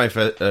Keaton's my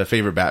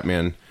favorite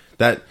Batman.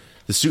 That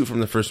the suit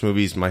from the first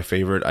movie is my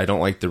favorite. I don't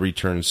like the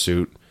return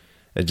suit.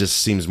 It just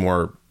seems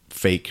more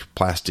fake,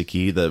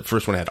 plasticky. The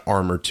first one had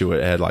armor to it.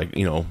 It had like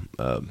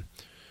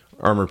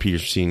armor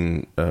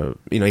piercing.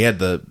 He had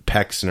the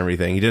pecs and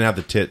everything. He didn't have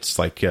the tits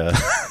like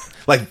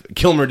like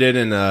Kilmer did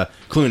in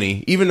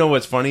Clooney. Even though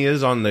what's funny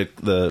is on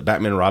the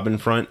Batman Robin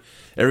front,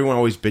 everyone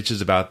always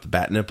bitches about the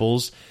bat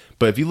nipples.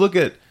 But if you look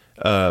at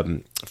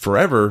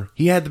Forever,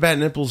 he had the bat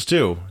nipples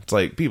too. It's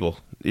like, people,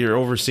 you're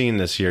overseeing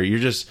this here. You're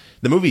just,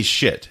 the movie's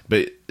shit,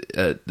 but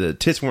the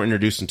tits weren't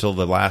introduced until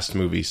the last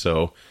movie.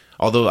 So,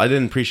 although I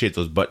didn't appreciate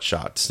those butt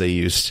shots they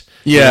used.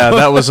 Yeah,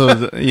 that was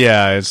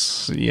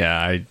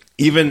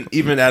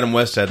Even Adam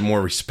West had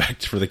more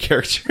respect for the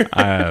character.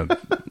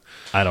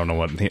 I don't know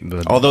what.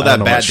 Although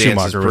that bat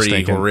dance is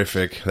pretty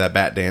horrific. That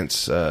bat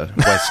dance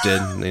West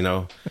did,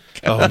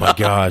 Oh my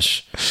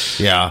gosh,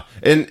 yeah.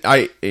 And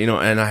I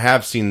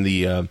have seen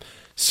the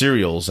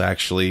serials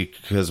actually,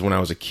 because when I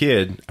was a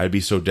kid, I'd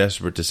be so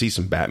desperate to see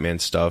some Batman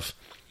stuff,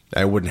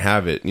 I wouldn't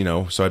have it,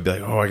 So I'd be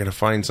like, oh, I gotta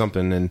find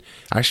something. And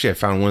actually, I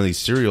found one of these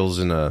serials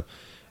in a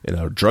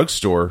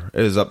drugstore.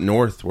 It was up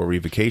north where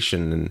we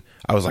vacationed, and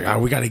I was like, oh,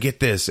 we got to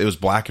get this. It was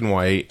black and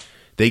white.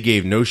 They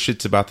gave no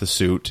shits about the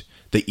suit.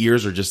 The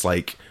ears are just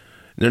like,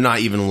 they're not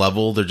even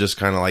level. They're just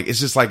kind of like, it's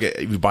just like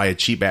if you buy a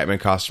cheap Batman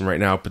costume right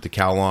now, put the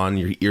cowl on,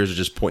 your ears are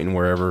just pointing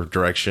wherever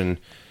direction,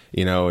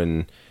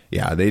 and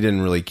yeah, they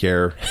didn't really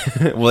care.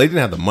 Well, they didn't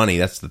have the money.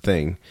 That's the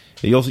thing.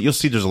 You'll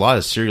see there's a lot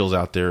of serials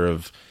out there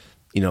of,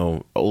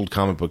 old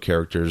comic book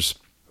characters.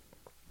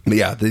 But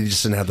yeah, they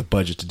just didn't have the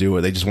budget to do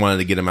it. They just wanted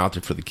to get them out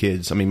there for the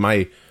kids. I mean,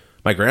 my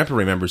grandpa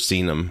remembers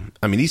seeing them.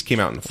 I mean, these came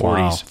out in the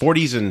 40s. Wow.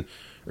 40s and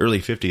early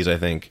 50s, I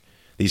think.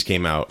 These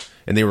came out.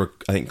 And they were,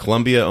 I think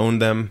Columbia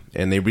owned them,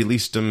 and they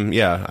released them.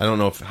 Yeah, I don't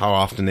know how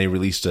often they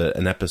released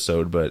an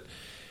episode, but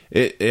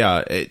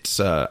it's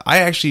I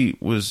actually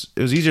it was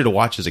easier to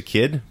watch as a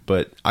kid,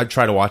 but I've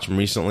tried to watch them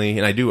recently,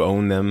 and I do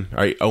own them.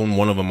 I own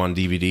one of them on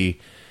DVD.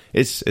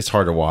 It's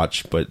hard to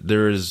watch, but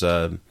there's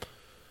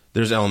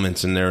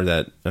elements in there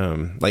that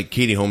like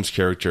Katie Holmes'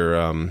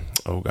 character,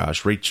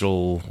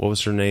 Rachel, what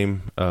was her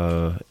name?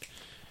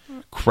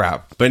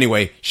 Crap. But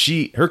anyway,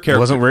 her character... It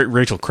wasn't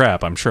Rachel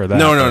Crap, I'm sure that.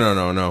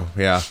 No.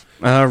 Yeah.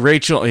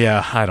 Rachel,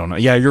 yeah, I don't know.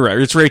 Yeah, you're right.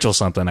 It's Rachel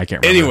something. I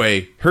can't remember.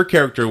 Anyway, her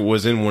character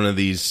was in one of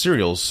these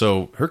serials,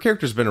 so her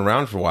character's been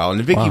around for a while.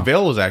 And Vicky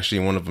Vale was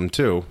actually in one of them,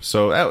 too.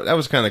 So that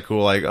was kind of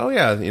cool. Like, oh,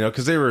 yeah,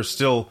 because they were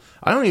still...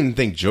 I don't even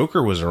think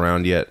Joker was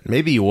around yet.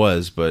 Maybe he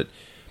was, but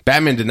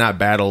Batman did not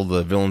battle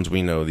the villains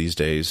we know these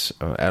days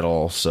at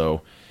all.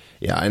 So,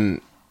 yeah,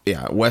 and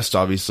West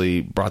obviously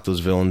brought those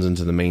villains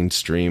into the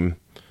mainstream.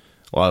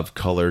 A lot of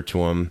color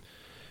to him.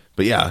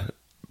 But yeah,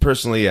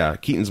 personally,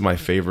 Keaton's my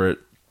favorite.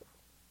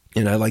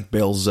 And I like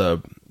Bale's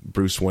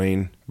Bruce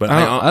Wayne. But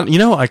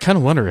I kind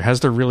of wonder,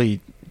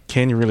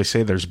 can you really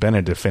say there's been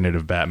a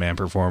definitive Batman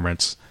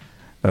performance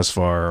thus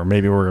far? Or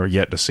maybe we're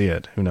yet to see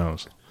it. Who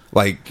knows?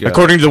 Like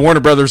according to the Warner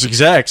Brothers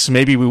execs,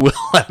 maybe we will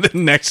have the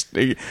next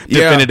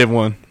definitive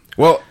one.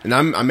 Well, and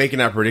I'm making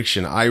that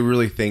prediction. I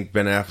really think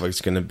Ben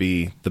Affleck's going to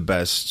be the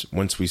best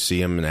once we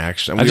see him in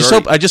action. I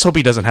just hope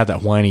he doesn't have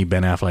that whiny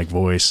Ben Affleck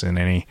voice in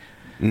any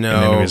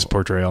of his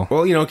portrayal.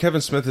 Well,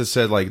 Kevin Smith has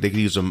said like they could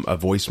use a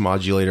voice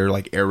modulator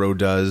like Arrow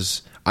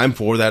does. I'm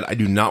for that. I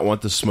do not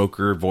want the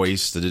smoker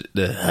voice.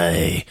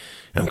 Hi,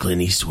 I'm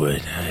Clint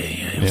Eastwood.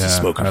 I was a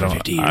smoker for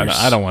 50 years.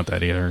 I don't want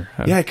that either.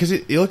 Yeah,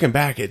 because looking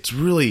back, it's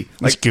really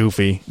it's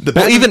goofy.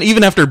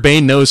 Even after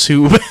Bane knows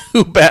who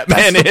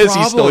Batman is,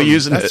 he's still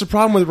using it. That's the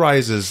problem with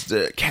Rises.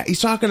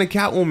 He's talking to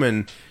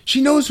Catwoman.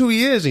 She knows who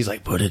he is. He's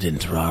like, put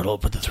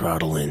the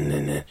throttle in.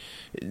 And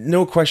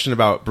no question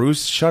about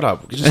Bruce. Shut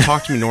up. Just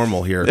talk to me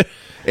normal here.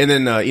 And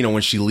then,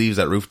 when she leaves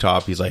that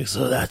rooftop, he's like,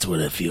 so that's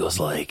what it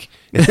feels like.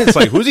 And it's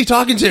like, who's he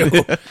talking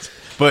to?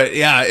 But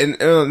yeah,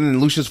 and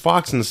Lucius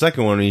Fox in the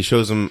second one, when he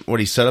shows him what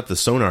he set up the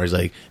sonar, he's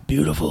like,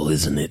 beautiful,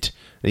 isn't it?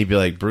 And he'd be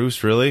like,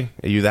 Bruce, really?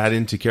 Are you that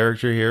into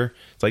character here?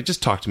 It's like,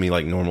 just talk to me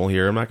like normal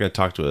here. I'm not going to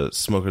talk to a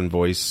smoking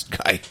voice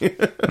guy.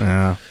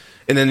 Yeah.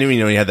 And then,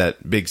 he had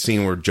that big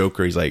scene where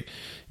Joker, he's like,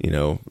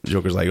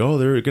 Joker's like, oh,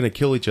 they're going to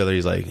kill each other.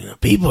 He's like,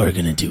 people are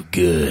going to do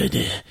good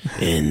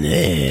in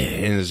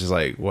there. And it's just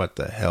like, what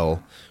the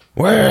hell?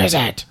 Where is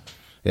it?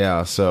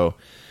 Yeah, so,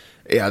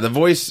 yeah, the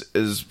voice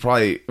is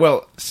probably,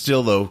 well,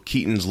 still though,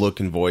 Keaton's look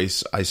and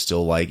voice I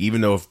still like,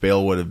 even though if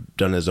Bale would have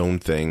done his own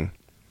thing.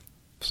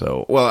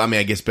 So, well, I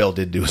mean, I guess Bale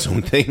did do his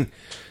own thing.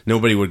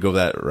 Nobody would go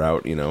that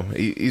route,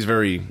 He's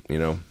very,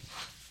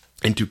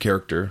 into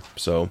character.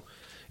 So,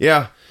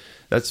 yeah.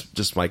 that's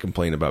just my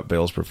complaint about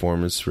Bale's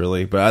performance,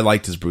 really. But I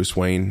liked his Bruce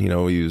Wayne. He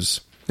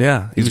was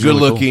he's good really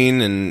looking,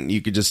 cool. and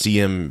you could just see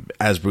him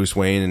as Bruce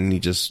Wayne, and he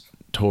just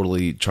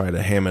totally tried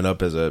to ham it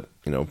up as a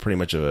pretty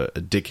much a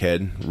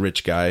dickhead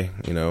rich guy.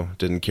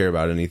 Didn't care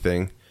about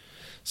anything.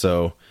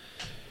 So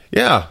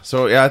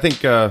I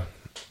think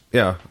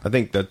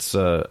that's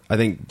I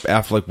think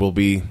Affleck will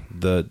be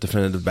the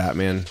definitive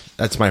Batman.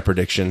 That's my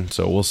prediction.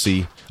 So we'll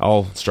see.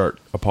 I'll start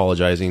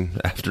apologizing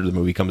after the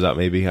movie comes out.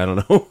 Maybe, I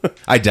don't know.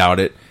 I doubt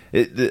it.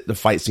 The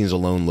fight scenes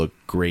alone look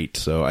great,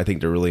 so I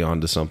think they're really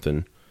onto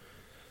something.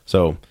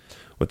 So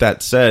with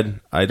that said,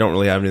 I don't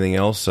really have anything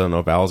else. I don't know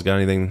if Al's got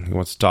anything he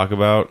wants to talk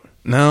about.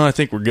 No, I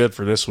think we're good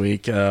for this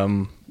week.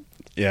 I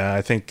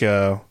think we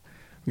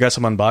got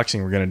some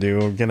unboxing we're gonna do.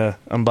 We're gonna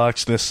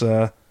unbox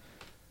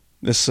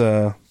this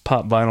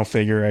pop vinyl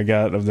figure I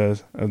got of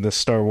the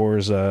Star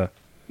Wars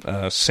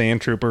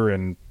Sand Trooper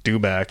and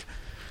Dewback.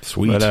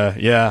 Sweet. But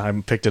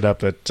I picked it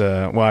up at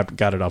I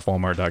got it off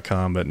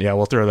Walmart.com, but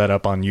we'll throw that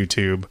up on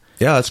YouTube.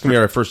 Yeah, that's gonna be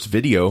our first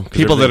video.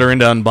 People that are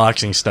into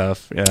unboxing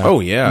stuff. Yeah.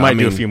 Oh yeah, we might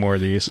do a few more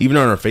of these. Even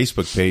on our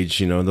Facebook page,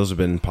 those have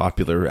been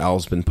popular.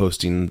 Al's been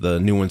posting the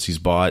new ones he's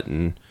bought,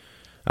 and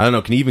I don't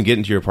know. Can you even get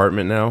into your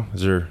apartment now?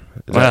 Is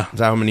that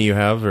how many you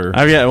have? Or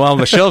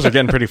the shelves are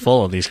getting pretty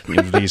full of these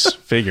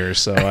figures.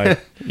 So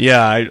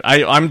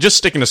I'm just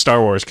sticking to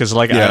Star Wars because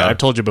I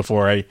told you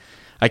before,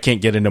 I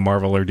can't get into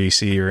Marvel or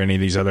DC or any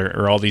of these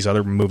all these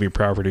other movie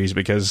properties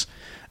because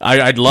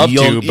I'd love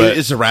to, but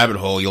it's a rabbit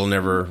hole. You'll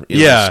never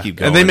just keep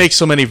going. And they make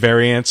so many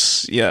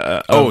variants. It's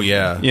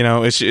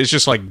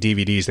just like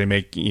DVDs.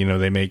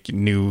 They make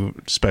new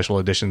special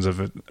editions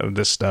of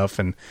this stuff,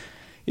 and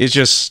it's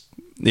just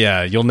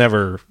you'll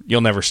never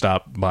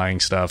stop buying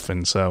stuff.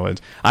 And so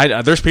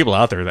there's people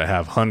out there that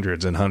have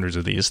hundreds and hundreds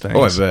of these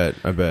things. Oh,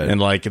 I bet. And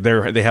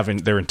they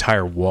have their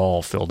entire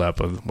wall filled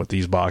up with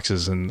these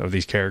boxes and of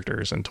these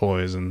characters and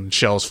toys and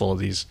shelves full of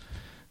these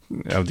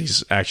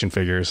action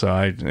figures.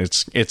 So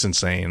it's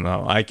insane.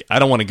 I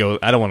don't want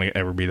to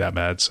ever be that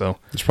bad. So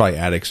there's probably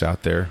addicts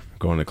out there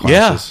going to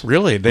classes. Yeah,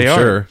 really, they are.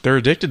 Sure. They're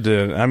addicted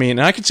to. I mean,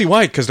 I can see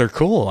why, because they're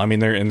cool. I mean,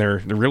 they're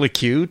really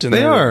cute, and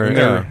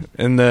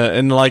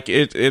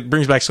it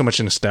brings back so much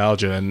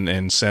nostalgia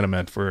and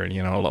sentiment for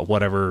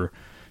whatever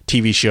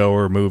TV show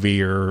or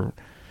movie or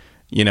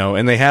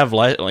and they have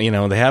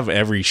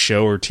every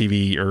show or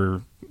TV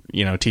or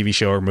TV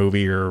show or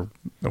movie or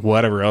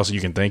whatever else you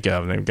can think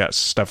of. And they've got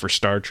stuff for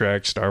Star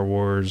Trek, Star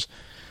Wars,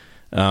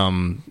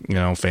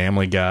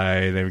 Family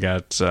Guy. They've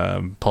got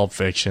Pulp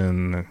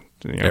Fiction.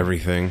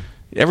 Everything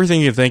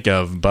you can think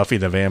of. Buffy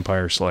the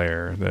Vampire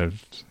Slayer.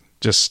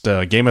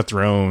 Game of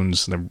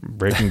Thrones. The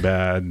Breaking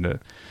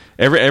Bad.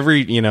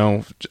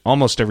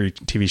 Almost every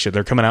TV show.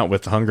 They're coming out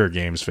with Hunger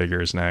Games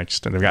figures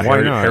next, and they've got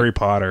Harry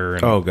Potter.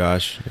 And, oh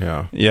gosh,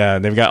 yeah.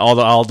 They've got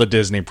all the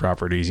Disney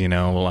properties.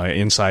 Like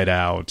Inside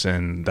Out,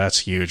 and that's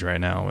huge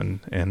right now.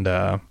 And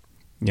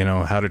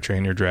How to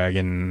Train Your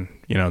Dragon.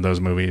 Those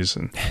movies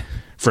and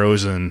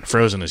Frozen.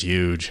 Frozen is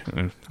huge.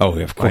 Oh,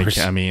 yeah, of course.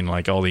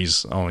 All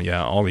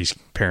these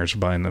parents are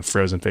buying the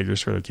Frozen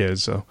figures for their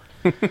kids, so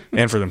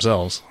and for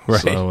themselves.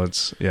 Right. So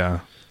it's So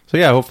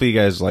hopefully you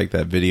guys like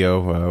that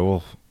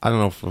video. I don't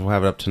know if we'll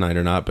have it up tonight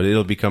or not, but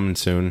it'll be coming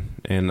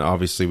soon. And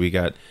obviously we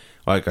got,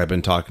 like I've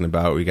been talking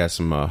about, we got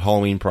some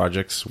Halloween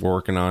projects we're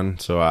working on.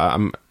 So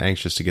I'm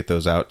anxious to get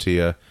those out to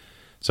you.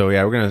 So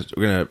we're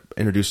gonna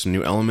introduce some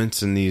new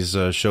elements in these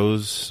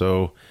shows.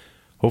 So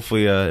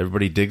hopefully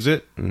everybody digs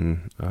it,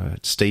 and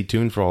stay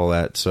tuned for all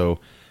that. So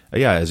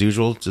as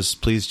usual, just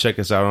please check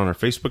us out on our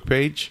Facebook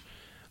page,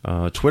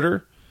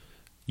 Twitter,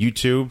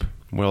 YouTube.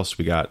 What else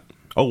we got?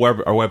 Oh, our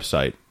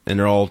website. And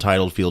they're all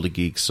titled Field of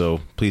Geeks, so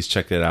please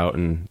check that out.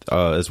 And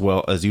as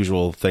well as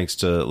usual, thanks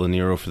to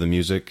Lanero for the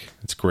music.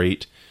 It's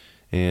great.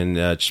 And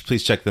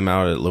please check them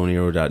out at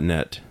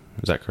lonero.net.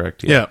 Is that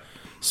correct? Yeah.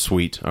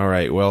 Sweet. All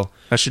right. Well,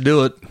 that should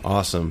do it.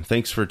 Awesome.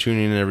 Thanks for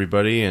tuning in,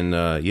 everybody. And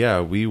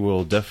we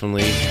will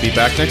definitely be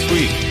back next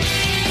week.